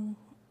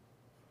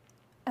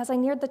as I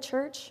neared the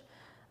church,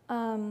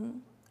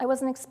 I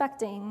wasn't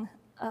expecting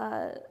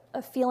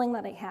a feeling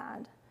that I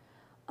had.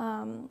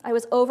 I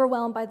was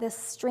overwhelmed by this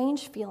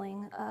strange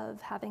feeling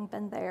of having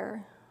been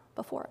there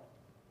before.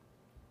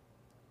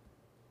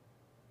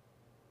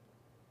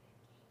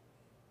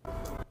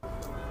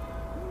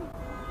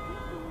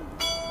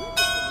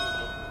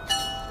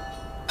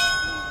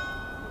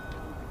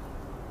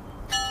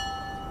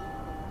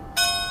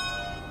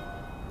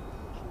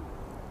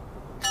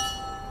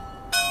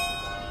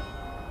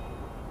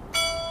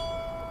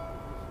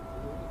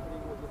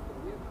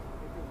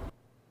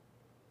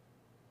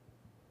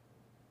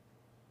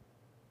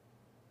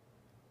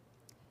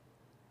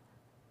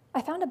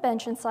 I found a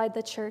bench inside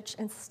the church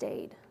and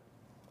stayed,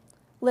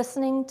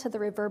 listening to the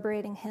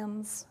reverberating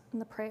hymns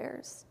and the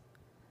prayers,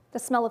 the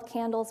smell of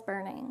candles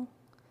burning.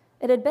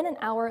 It had been an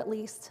hour at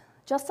least,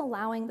 just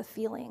allowing the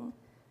feeling,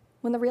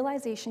 when the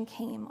realization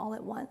came all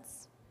at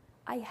once.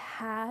 I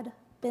had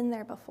been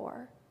there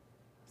before,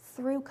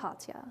 through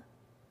Katya.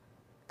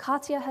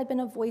 Katya had been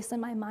a voice in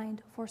my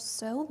mind for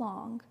so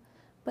long,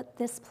 but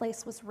this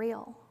place was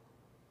real.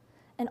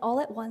 And all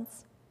at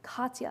once,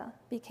 Katya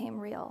became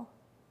real.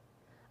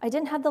 I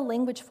didn't have the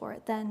language for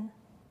it then,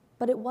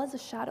 but it was a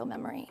shadow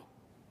memory.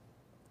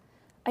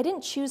 I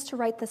didn't choose to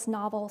write this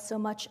novel so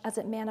much as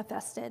it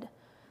manifested,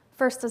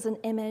 first as an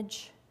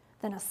image,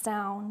 then a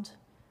sound,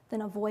 then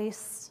a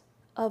voice,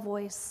 a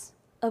voice,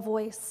 a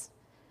voice.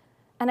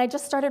 And I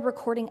just started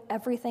recording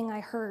everything I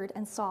heard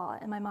and saw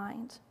in my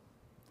mind.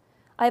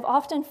 I've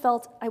often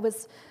felt I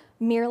was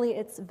merely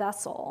its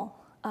vessel,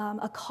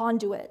 a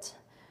conduit.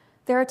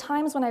 There are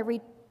times when I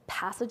read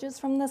passages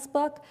from this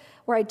book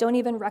where I don't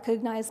even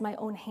recognize my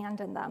own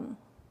hand in them.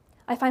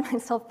 I find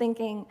myself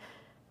thinking,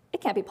 it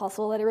can't be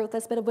possible that I wrote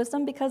this bit of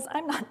wisdom because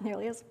I'm not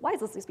nearly as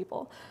wise as these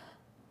people.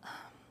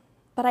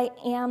 But I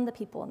am the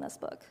people in this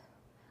book.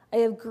 I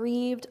have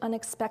grieved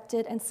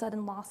unexpected and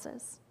sudden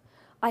losses.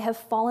 I have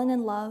fallen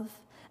in love,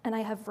 and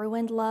I have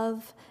ruined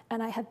love,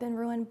 and I have been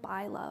ruined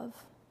by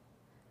love.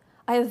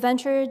 I have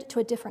ventured to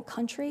a different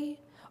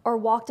country or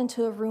walked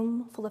into a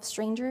room full of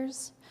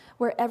strangers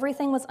where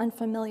everything was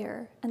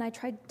unfamiliar, and I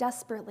tried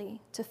desperately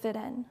to fit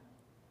in.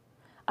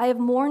 I have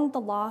mourned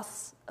the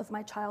loss of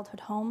my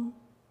childhood home.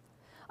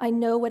 I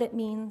know what it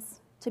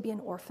means to be an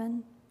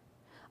orphan.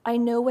 I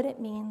know what it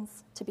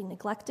means to be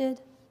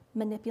neglected,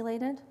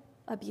 manipulated,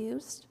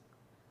 abused.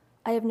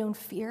 I have known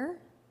fear,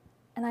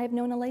 and I have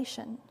known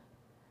elation.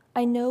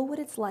 I know what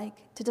it's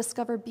like to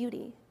discover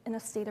beauty in a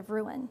state of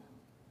ruin.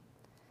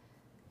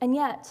 And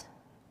yet,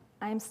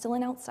 I am still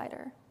an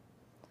outsider.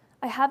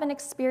 I haven't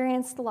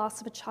experienced the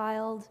loss of a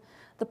child,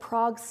 the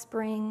Prague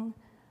Spring,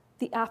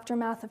 the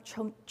aftermath of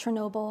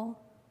Chernobyl,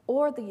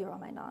 or the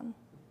Euromaidan.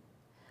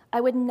 I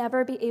would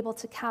never be able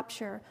to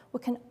capture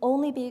what can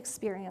only be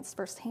experienced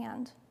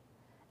firsthand.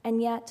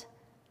 And yet,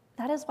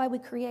 that is why we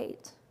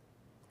create,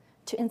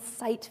 to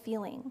incite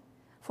feeling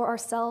for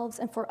ourselves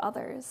and for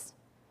others,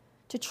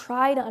 to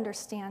try to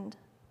understand,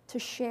 to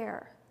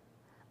share.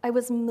 I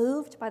was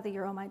moved by the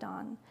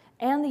Euromaidan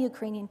and the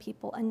Ukrainian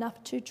people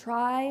enough to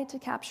try to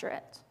capture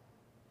it.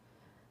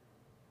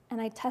 And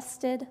I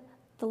tested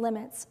the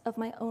limits of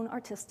my own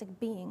artistic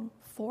being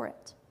for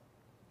it.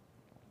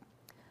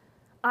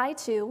 I,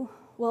 too,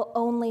 will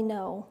only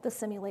know the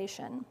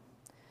simulation.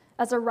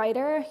 As a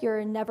writer,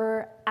 you're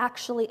never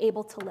actually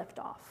able to lift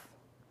off.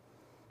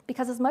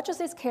 Because as much as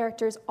these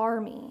characters are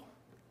me,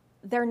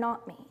 they're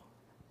not me.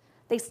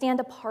 They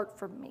stand apart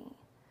from me,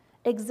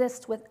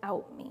 exist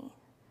without me.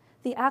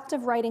 The act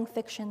of writing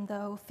fiction,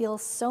 though,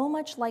 feels so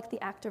much like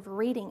the act of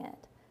reading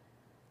it.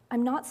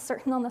 I'm not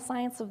certain on the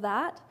science of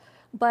that,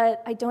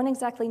 but I don't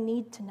exactly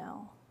need to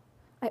know.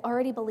 I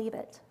already believe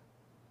it.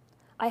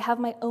 I have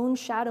my own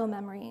shadow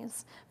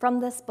memories from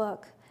this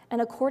book,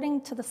 and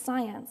according to the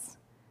science,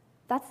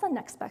 that's the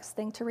next best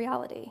thing to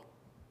reality.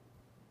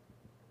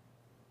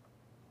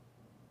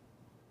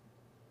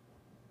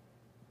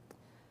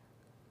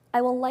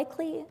 I will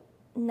likely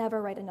never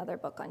write another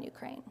book on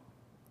Ukraine,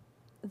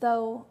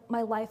 though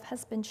my life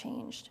has been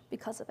changed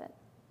because of it.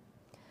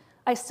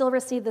 I still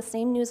receive the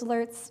same news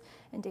alerts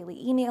and daily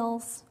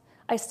emails.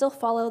 I still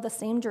follow the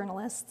same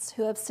journalists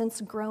who have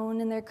since grown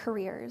in their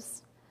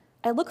careers.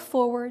 I look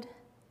forward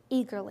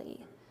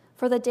eagerly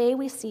for the day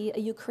we see a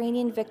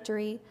Ukrainian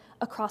victory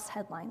across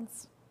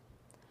headlines.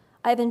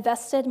 I've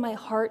invested my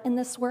heart in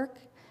this work,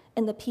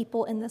 in the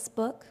people in this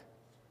book,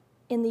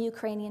 in the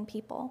Ukrainian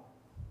people.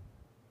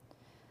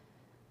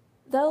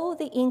 Though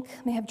the ink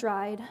may have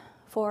dried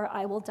for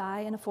I will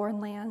die in a foreign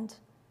land,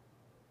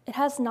 it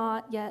has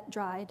not yet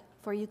dried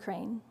for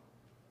Ukraine.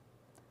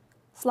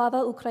 Slava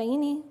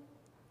Ukraini,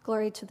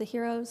 glory to the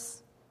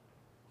heroes.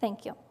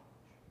 Thank you.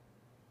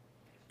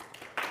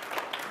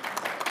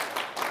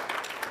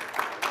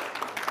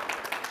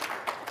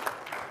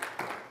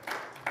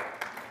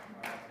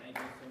 Thank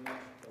you so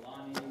much,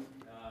 Kalani.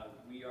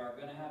 We are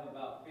going to have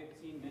about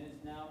 15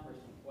 minutes now for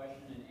some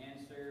question and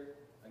answer.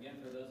 Again,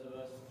 for those of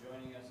us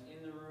joining us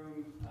in the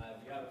room, if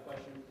you have a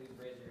question, please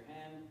raise your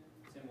hand.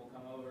 Tim will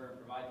come over and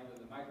provide you with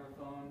a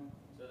microphone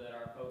so that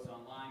our folks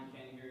online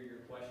can hear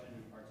your question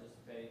and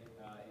participate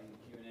in the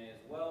Q&A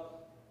as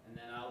well. And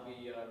then I'll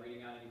be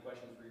reading out any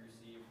questions we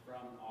receive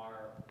from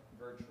our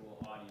virtual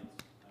audience.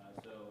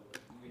 So do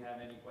we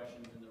have any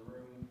questions in the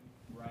room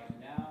right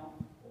now,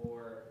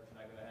 or should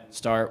I go ahead and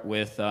start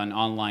with an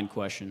online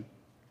question?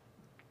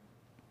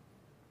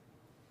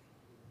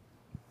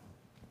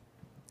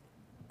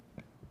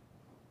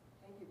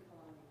 Thank you,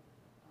 Kalani.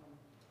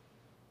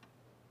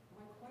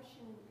 My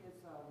question is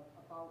about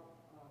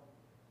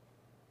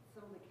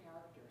some of the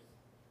characters.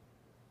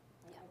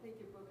 I think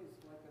your book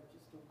is like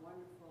just a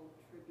wonderful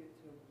tribute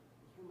to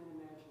human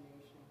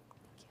imagination.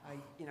 I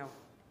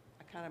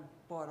kind of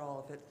bought all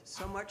of it,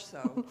 so much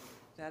so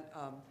that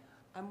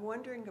I'm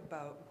wondering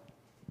about,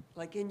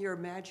 like in your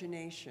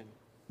imagination,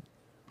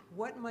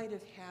 what might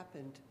have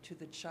happened to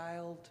the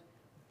child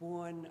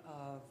born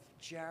of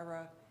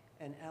Jara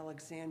and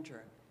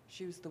Alexandra?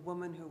 She was the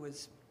woman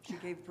she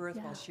gave birth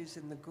while she was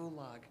in the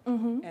Gulag.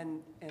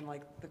 And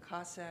like the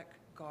Cossack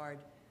guard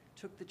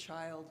took the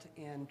child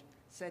and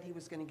said he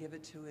was going to give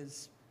it to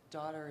his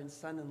daughter and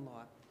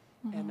son-in-law.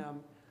 And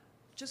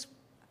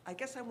I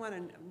guess I want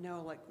to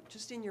know, like,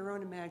 just in your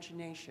own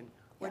imagination,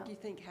 what do you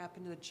think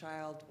happened to the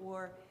child?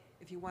 Or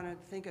if you want to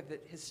think of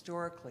it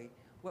historically,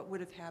 what would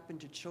have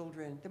happened to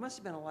children? There must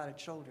have been a lot of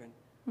children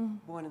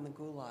born in the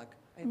Gulag.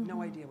 I have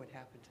no idea what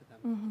happened to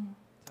them.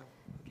 So,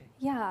 okay.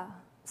 Yeah,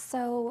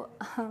 so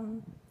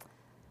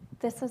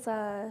this is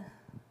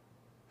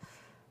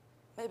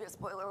maybe a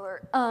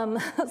spoiler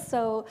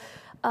alert.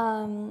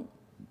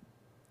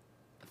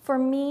 For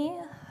me,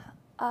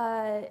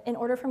 in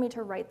order for me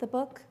to write the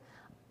book,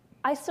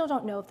 I still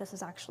don't know if this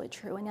is actually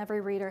true, and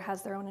every reader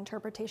has their own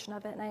interpretation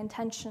of it, and I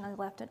intentionally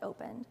left it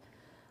open.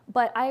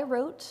 But I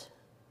wrote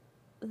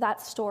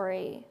that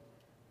story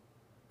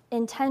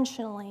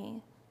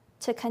intentionally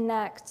to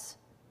connect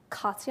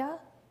Katya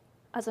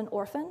as an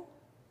orphan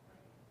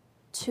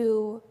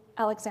to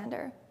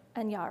Alexander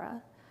and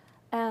Yara.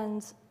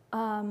 And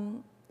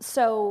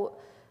so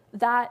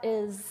that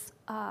is,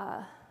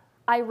 I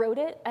wrote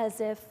it as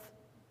if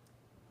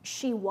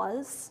she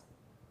was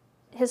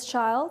his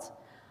child,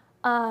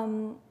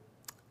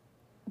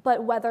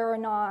 but whether or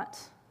not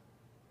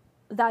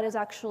that is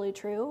actually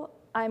true,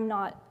 I'm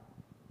not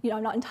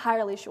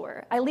entirely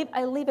sure. I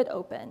leave it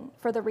open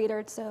for the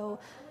reader. So, I was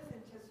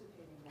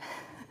anticipating that.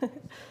 I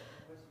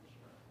wasn't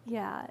sure.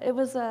 Yeah, it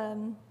was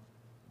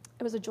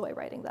a joy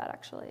writing that,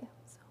 actually.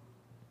 So.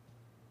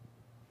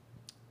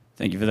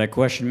 Thank you for that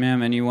question,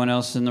 ma'am. Anyone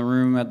else in the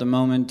room at the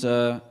moment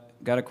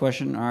got a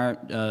question? All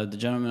right, the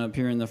gentleman up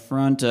here in the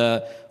front.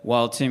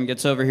 While Tim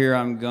gets over here,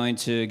 I'm going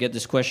to get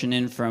this question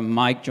in from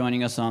Mike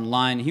joining us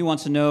online. He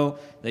wants to know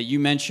that you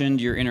mentioned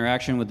your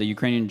interaction with the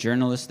Ukrainian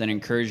journalist that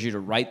encouraged you to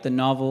write the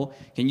novel.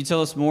 Can you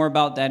tell us more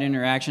about that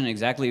interaction,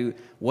 exactly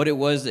what it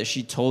was that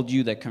she told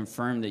you that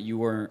confirmed that you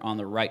were on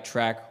the right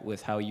track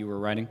with how you were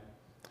writing?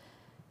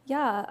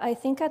 Yeah, I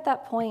think at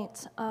that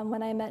point,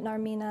 when I met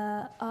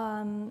Narmina,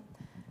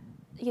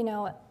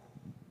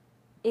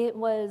 it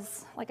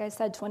was, like I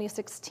said,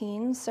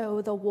 2016,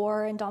 so the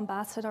war in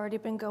Donbass had already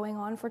been going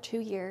on for 2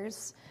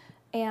 years.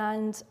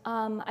 And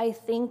I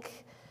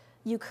think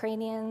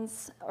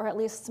Ukrainians, or at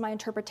least my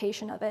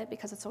interpretation of it,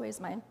 because it's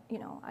always I'm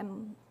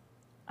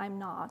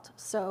not.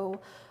 So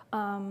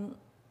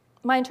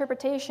my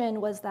interpretation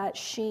was that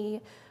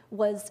she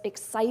was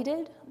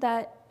excited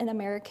that an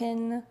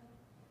American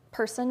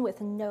person with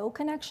no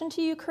connection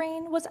to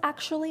Ukraine was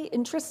actually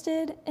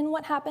interested in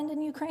what happened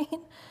in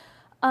Ukraine.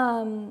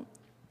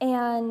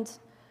 And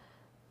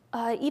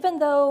even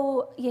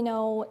though,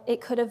 it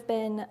could have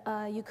been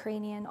a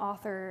Ukrainian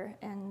author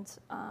and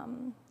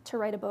to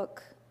write a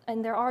book,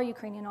 and there are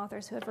Ukrainian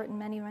authors who have written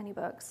many, many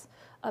books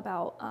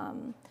about,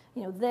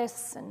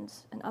 this and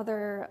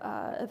other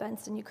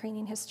events in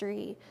Ukrainian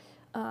history,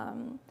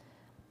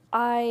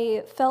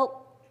 I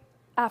felt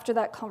after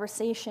that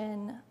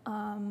conversation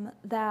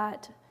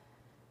that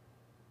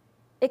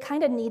it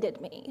kind of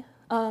needed me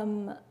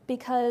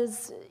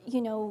because,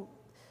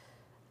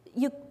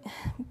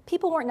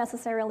 people weren't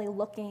necessarily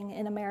looking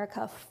in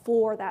America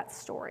for that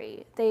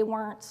story. They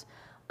weren't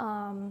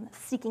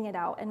seeking it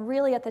out. And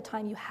really at the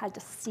time you had to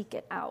seek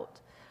it out,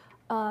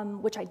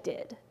 which I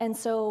did. And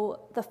so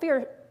the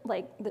fear,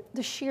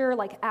 the sheer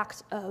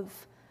act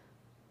of,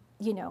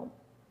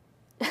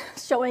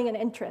 showing an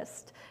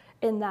interest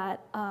in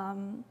that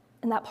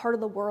part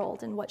of the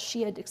world and what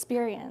she had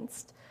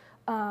experienced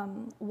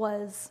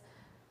was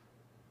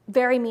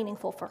very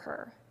meaningful for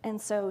her. And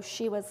so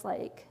she was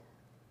like,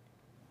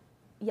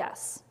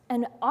 yes.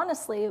 And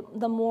honestly,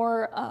 the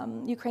more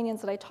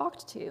Ukrainians that I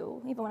talked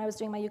to, even when I was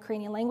doing my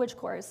Ukrainian language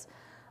course,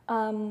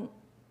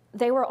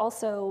 they were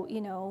also,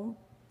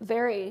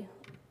 very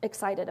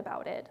excited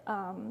about it.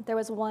 There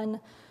was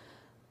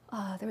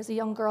a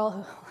young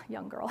girl,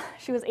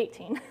 she was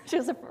 18. She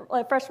was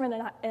a freshman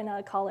in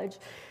a college,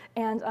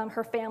 and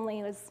her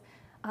family was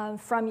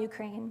from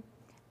Ukraine.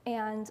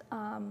 And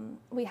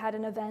we had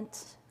an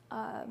event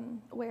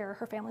where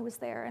her family was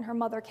there, and her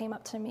mother came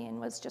up to me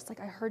and was just like,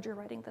 I heard you're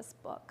writing this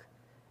book.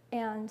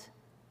 And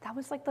that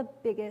was like the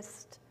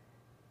biggest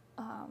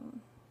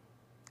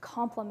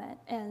compliment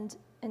and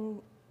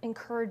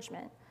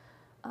encouragement.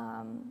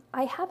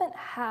 I haven't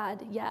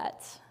had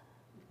yet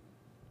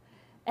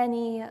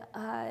any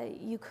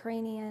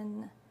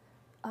Ukrainian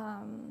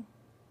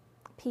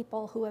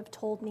people who have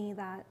told me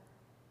that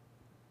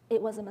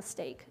it was a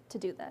mistake to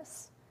do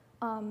this.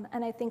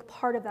 And I think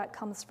part of that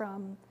comes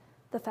from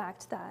the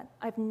fact that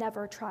I've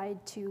never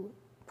tried to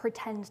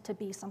pretend to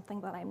be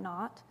something that I'm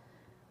not.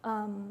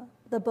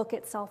 The book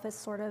itself is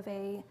sort of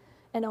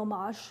an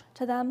homage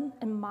to them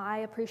and my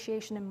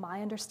appreciation and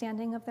my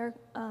understanding of their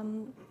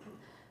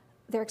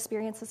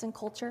experiences and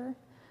culture.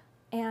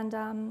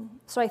 And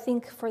so I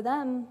think for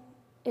them,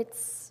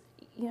 it's,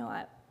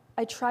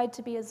 I tried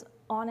to be as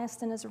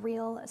honest and as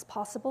real as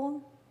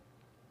possible.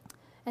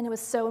 And it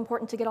was so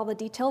important to get all the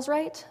details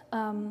right.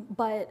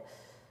 But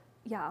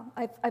yeah,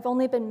 I've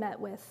only been met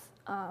with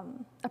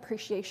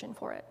appreciation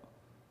for it.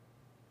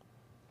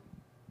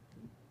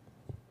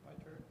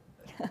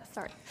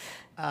 Sorry.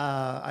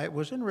 I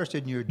was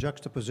interested in your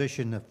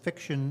juxtaposition of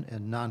fiction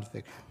and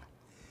nonfiction.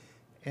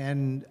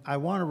 And I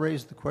want to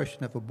raise the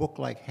question of a book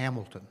like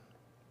Hamilton,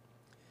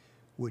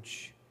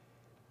 which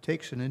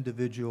takes an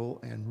individual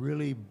and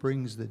really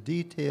brings the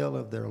detail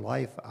of their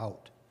life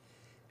out.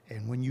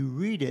 And when you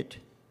read it,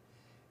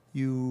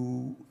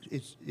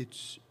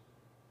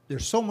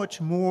 there's so much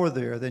more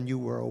there than you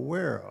were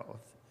aware of,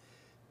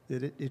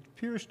 that it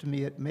appears to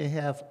me it may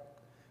have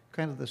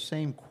kind of the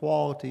same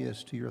quality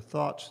as to your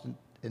thoughts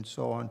and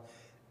so on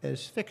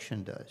as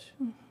fiction does.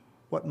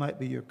 What might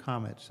be your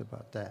comments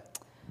about that?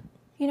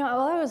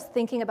 While I was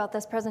thinking about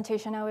this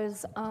presentation, I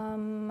was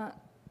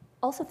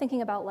also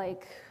thinking about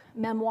like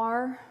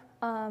memoir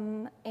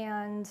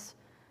and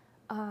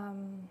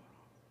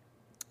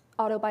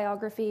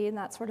autobiography and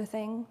that sort of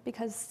thing,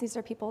 because these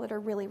are people that are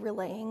really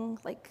relaying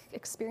like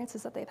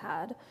experiences that they've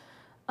had.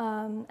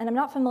 And I'm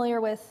not familiar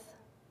with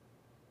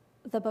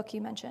the book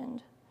you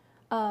mentioned,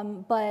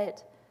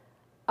 but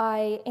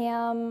I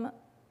am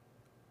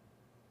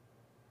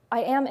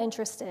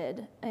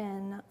interested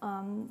in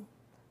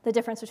the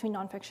difference between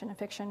nonfiction and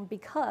fiction,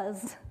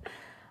 because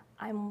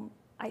I'm,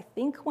 I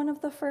think, one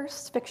of the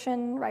first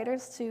fiction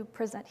writers to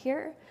present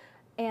here.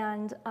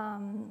 And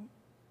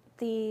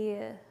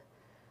the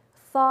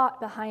thought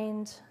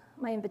behind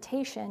my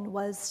invitation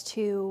was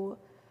to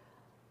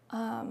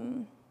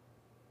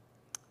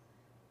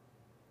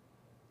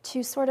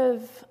sort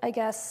of, I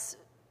guess,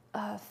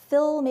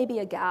 fill maybe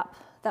a gap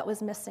that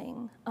was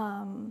missing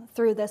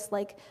through this,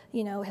 like,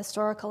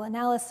 historical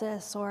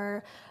analysis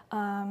or,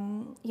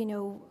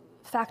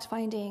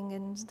 fact-finding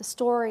and the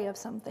story of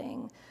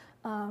something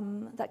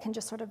that can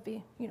just sort of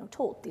be,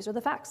 told. These are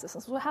the facts. This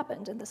is what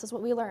happened, and this is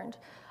what we learned.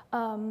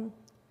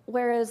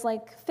 Whereas,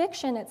 like,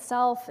 fiction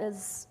itself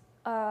is,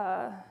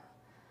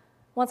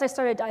 once I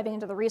started diving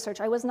into the research,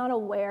 I was not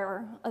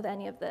aware of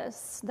any of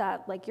this,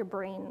 that, like, your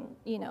brain,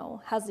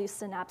 has these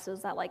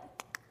synapses that, like,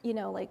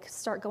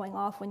 start going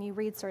off when you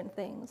read certain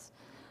things.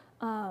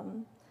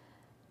 And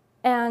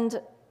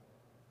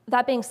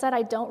that being said,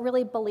 I don't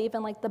really believe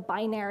in, like, the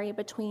binary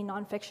between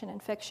nonfiction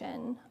and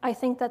fiction. I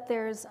think that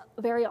there's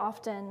very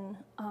often,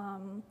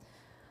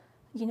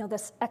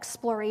 this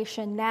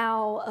exploration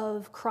now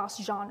of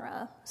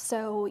cross-genre.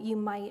 So you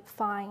might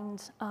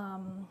find,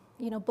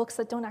 books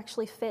that don't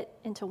actually fit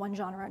into one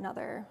genre or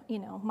another.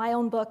 My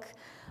own book,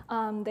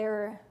 I'm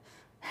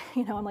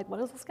like,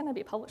 what is this going to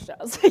be published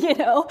as?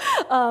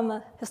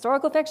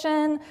 Historical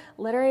fiction,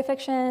 literary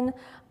fiction.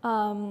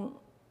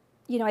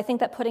 I think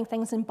that putting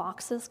things in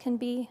boxes can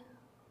be,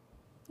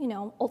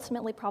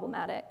 ultimately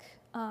problematic.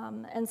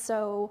 And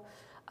so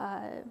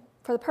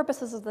for the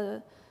purposes of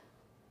the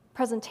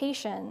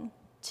presentation,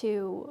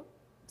 to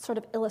sort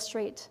of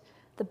illustrate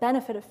the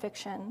benefit of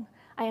fiction,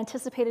 I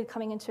anticipated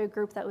coming into a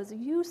group that was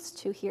used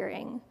to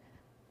hearing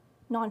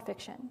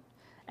nonfiction.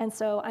 And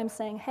so I'm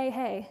saying,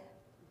 hey,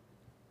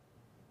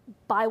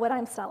 buy what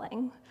I'm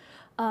selling.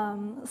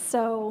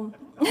 So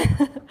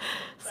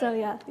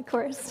yeah, of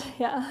course,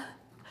 yeah.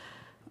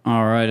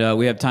 All right,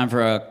 we have time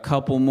for a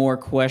couple more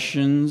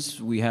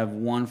questions. We have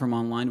one from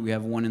online. We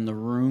have one in the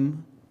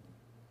room.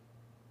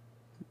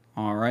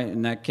 All right,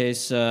 in that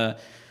case,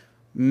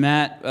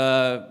 Matt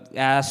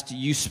asked,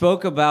 you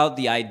spoke about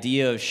the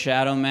idea of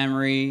shadow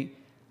memory.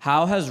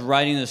 How has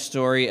writing the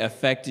story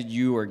affected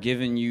you or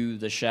given you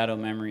the shadow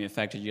memory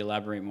affected you?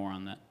 Elaborate more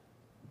on that.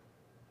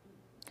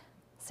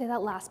 Say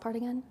that last part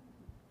again,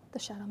 the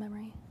shadow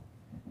memory.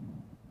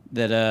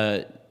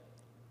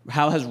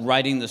 how has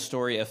writing the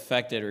story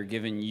affected or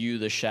given you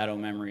the shadow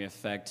memory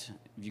effect?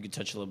 If you could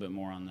touch a little bit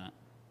more on that.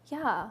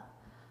 Yeah.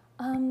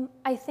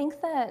 I think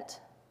that,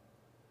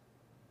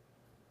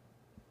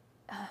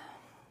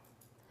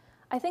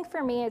 I think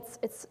for me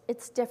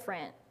it's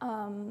different.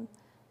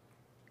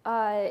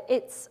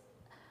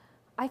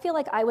 I feel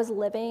like I was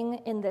living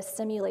in this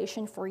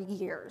simulation for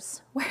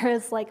years,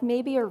 whereas like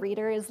maybe a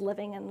reader is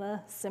living in the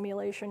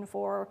simulation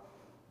for,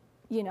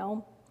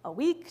 a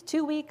week,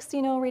 2 weeks,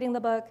 reading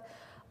the book.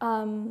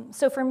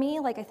 So for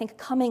me, like I think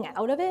coming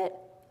out of it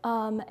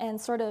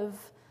and sort of,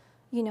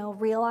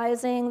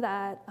 realizing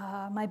that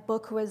my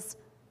book was,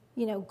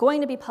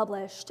 going to be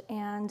published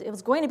and it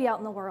was going to be out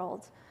in the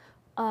world.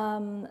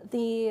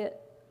 The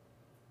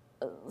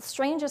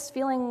strangest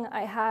feeling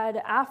I had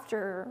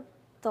after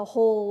the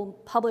whole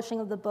publishing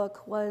of the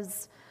book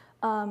was,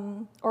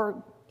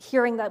 or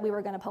hearing that we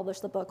were going to publish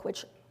the book,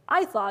 which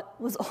I thought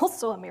was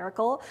also a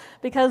miracle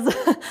because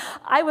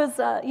I was,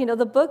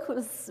 the book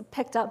was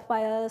picked up by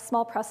a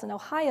small press in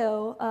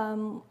Ohio,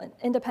 an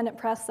independent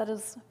press that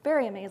is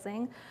very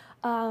amazing,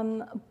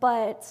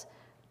 but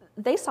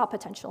they saw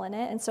potential in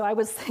it. And so I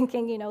was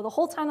thinking, the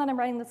whole time that I'm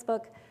writing this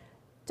book,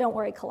 don't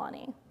worry,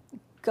 Kalani,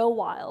 go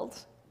wild.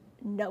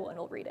 No one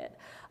will read it.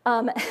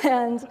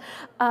 And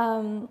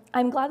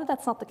I'm glad that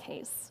that's not the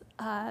case.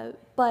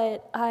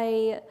 But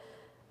I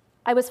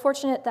was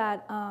fortunate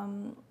that,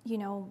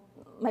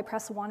 my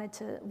press wanted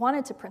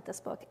to print this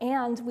book.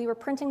 And we were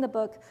printing the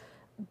book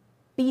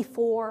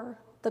before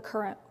the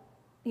current,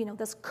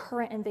 this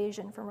current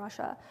invasion from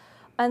Russia.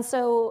 And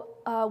so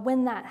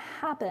when that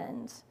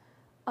happened,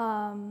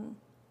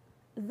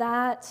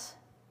 that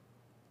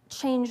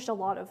changed a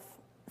lot of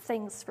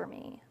things for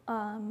me.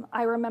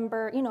 I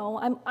remember,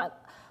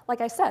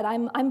 like I said,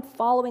 I'm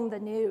following the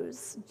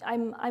news.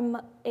 I'm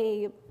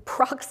a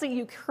proxy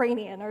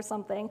Ukrainian or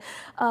something,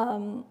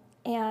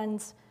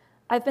 and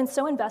I've been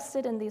so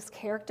invested in these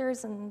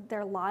characters and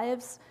their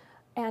lives,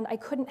 and I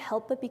couldn't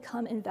help but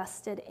become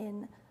invested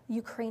in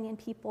Ukrainian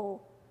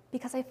people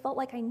because I felt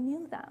like I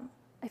knew them.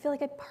 I feel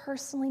like I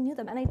personally knew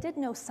them, and I did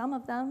know some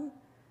of them,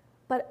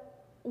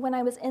 but when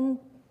I was in,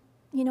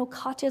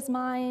 Katya's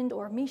mind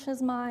or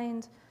Misha's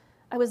mind,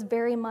 I was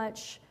very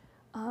much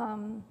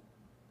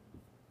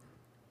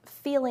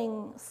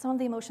feeling some of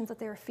the emotions that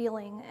they were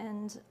feeling.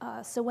 And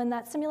so when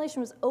that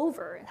simulation was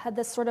over, it had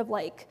this sort of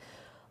like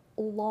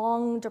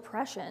long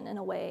depression in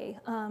a way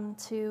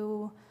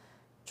to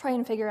try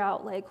and figure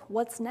out like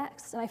what's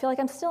next. And I feel like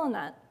I'm still in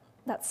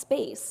that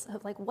space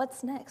of like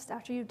what's next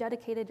after you've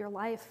dedicated your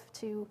life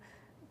to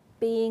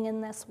being in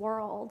this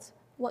world,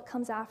 what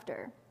comes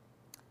after?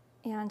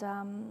 And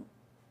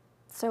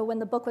so when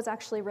the book was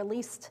actually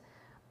released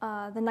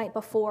the night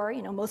before,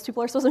 most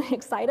people are supposed to be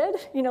excited,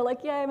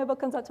 like, yay, my book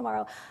comes out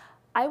tomorrow.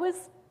 I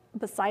was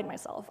beside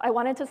myself. I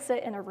wanted to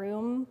sit in a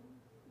room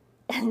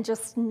and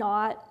just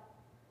not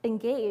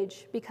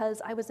engage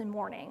because I was in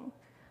mourning.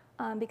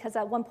 Because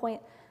at one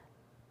point,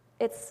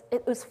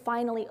 it was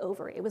finally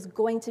over. It was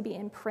going to be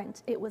in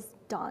print. It was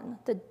done.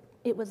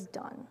 It was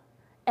done.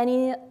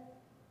 Any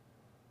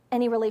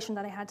relation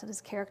that I had to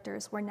these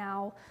characters were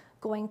now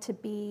going to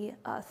be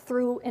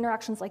through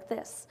interactions like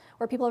this,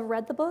 where people have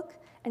read the book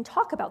and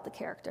talk about the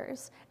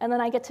characters. And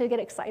then I get to get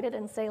excited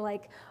and say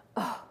like,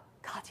 oh,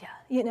 Katya,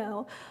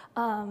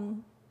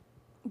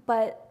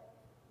 But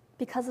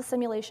because the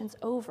simulation's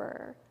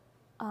over,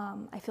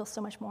 I feel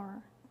so much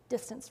more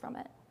distance from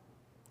it.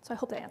 So I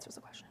hope that answers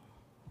the question.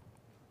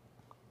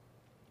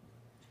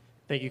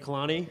 Thank you,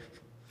 Kalani.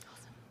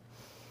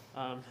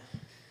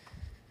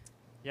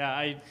 Yeah,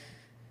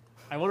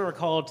 I want to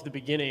recall to the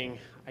beginning,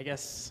 I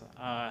guess,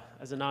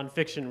 as a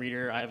nonfiction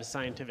reader, I have a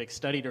scientific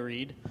study to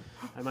read.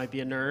 I might be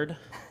a nerd.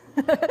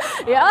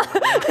 Yeah.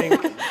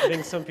 I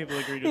think some people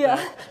agreed with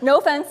that. No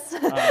offense.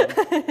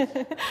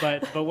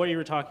 But what you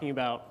were talking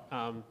about,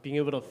 being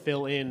able to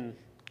fill in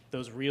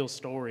those real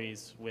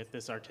stories with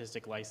this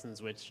artistic license,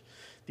 which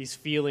these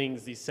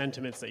feelings, these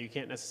sentiments that you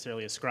can't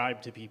necessarily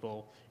ascribe to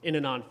people in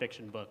a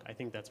nonfiction book, I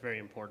think that's very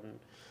important.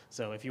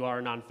 So if you are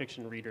a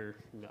nonfiction reader,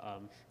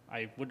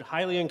 I would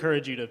highly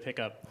encourage you to pick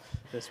up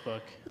this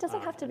book. It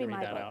doesn't have to be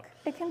my book. Out.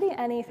 It can be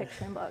any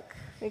fiction book,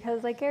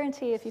 because I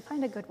guarantee if you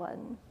find a good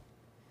one,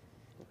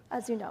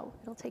 as you know,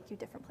 it'll take you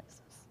different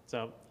places.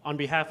 So on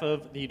behalf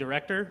of the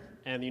director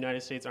and the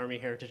United States Army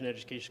Heritage and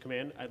Education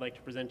Command, I'd like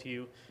to present to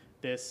you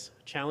this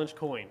challenge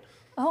coin.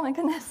 Oh my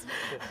goodness.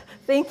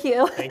 Thank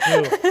you. Thank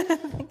you.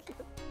 Thank you.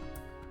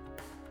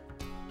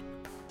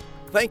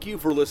 Thank you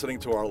for listening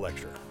to our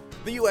lecture.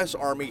 The U.S.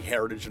 Army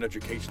Heritage and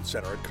Education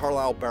Center at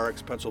Carlisle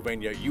Barracks,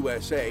 Pennsylvania,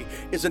 USA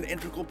is an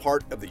integral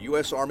part of the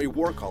U.S. Army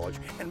War College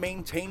and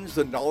maintains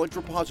the knowledge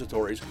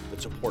repositories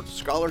that support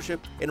scholarship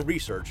and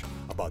research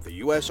about the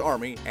U.S.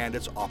 Army and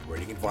its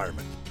operating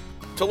environment.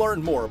 To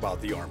learn more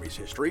about the Army's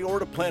history or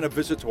to plan a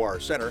visit to our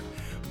center,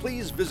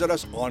 please visit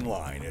us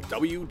online at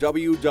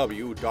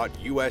www.usahec.org.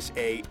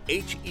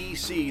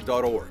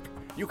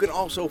 You can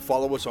also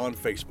follow us on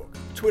Facebook,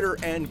 Twitter,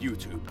 and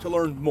YouTube to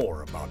learn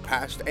more about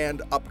past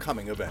and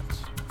upcoming events.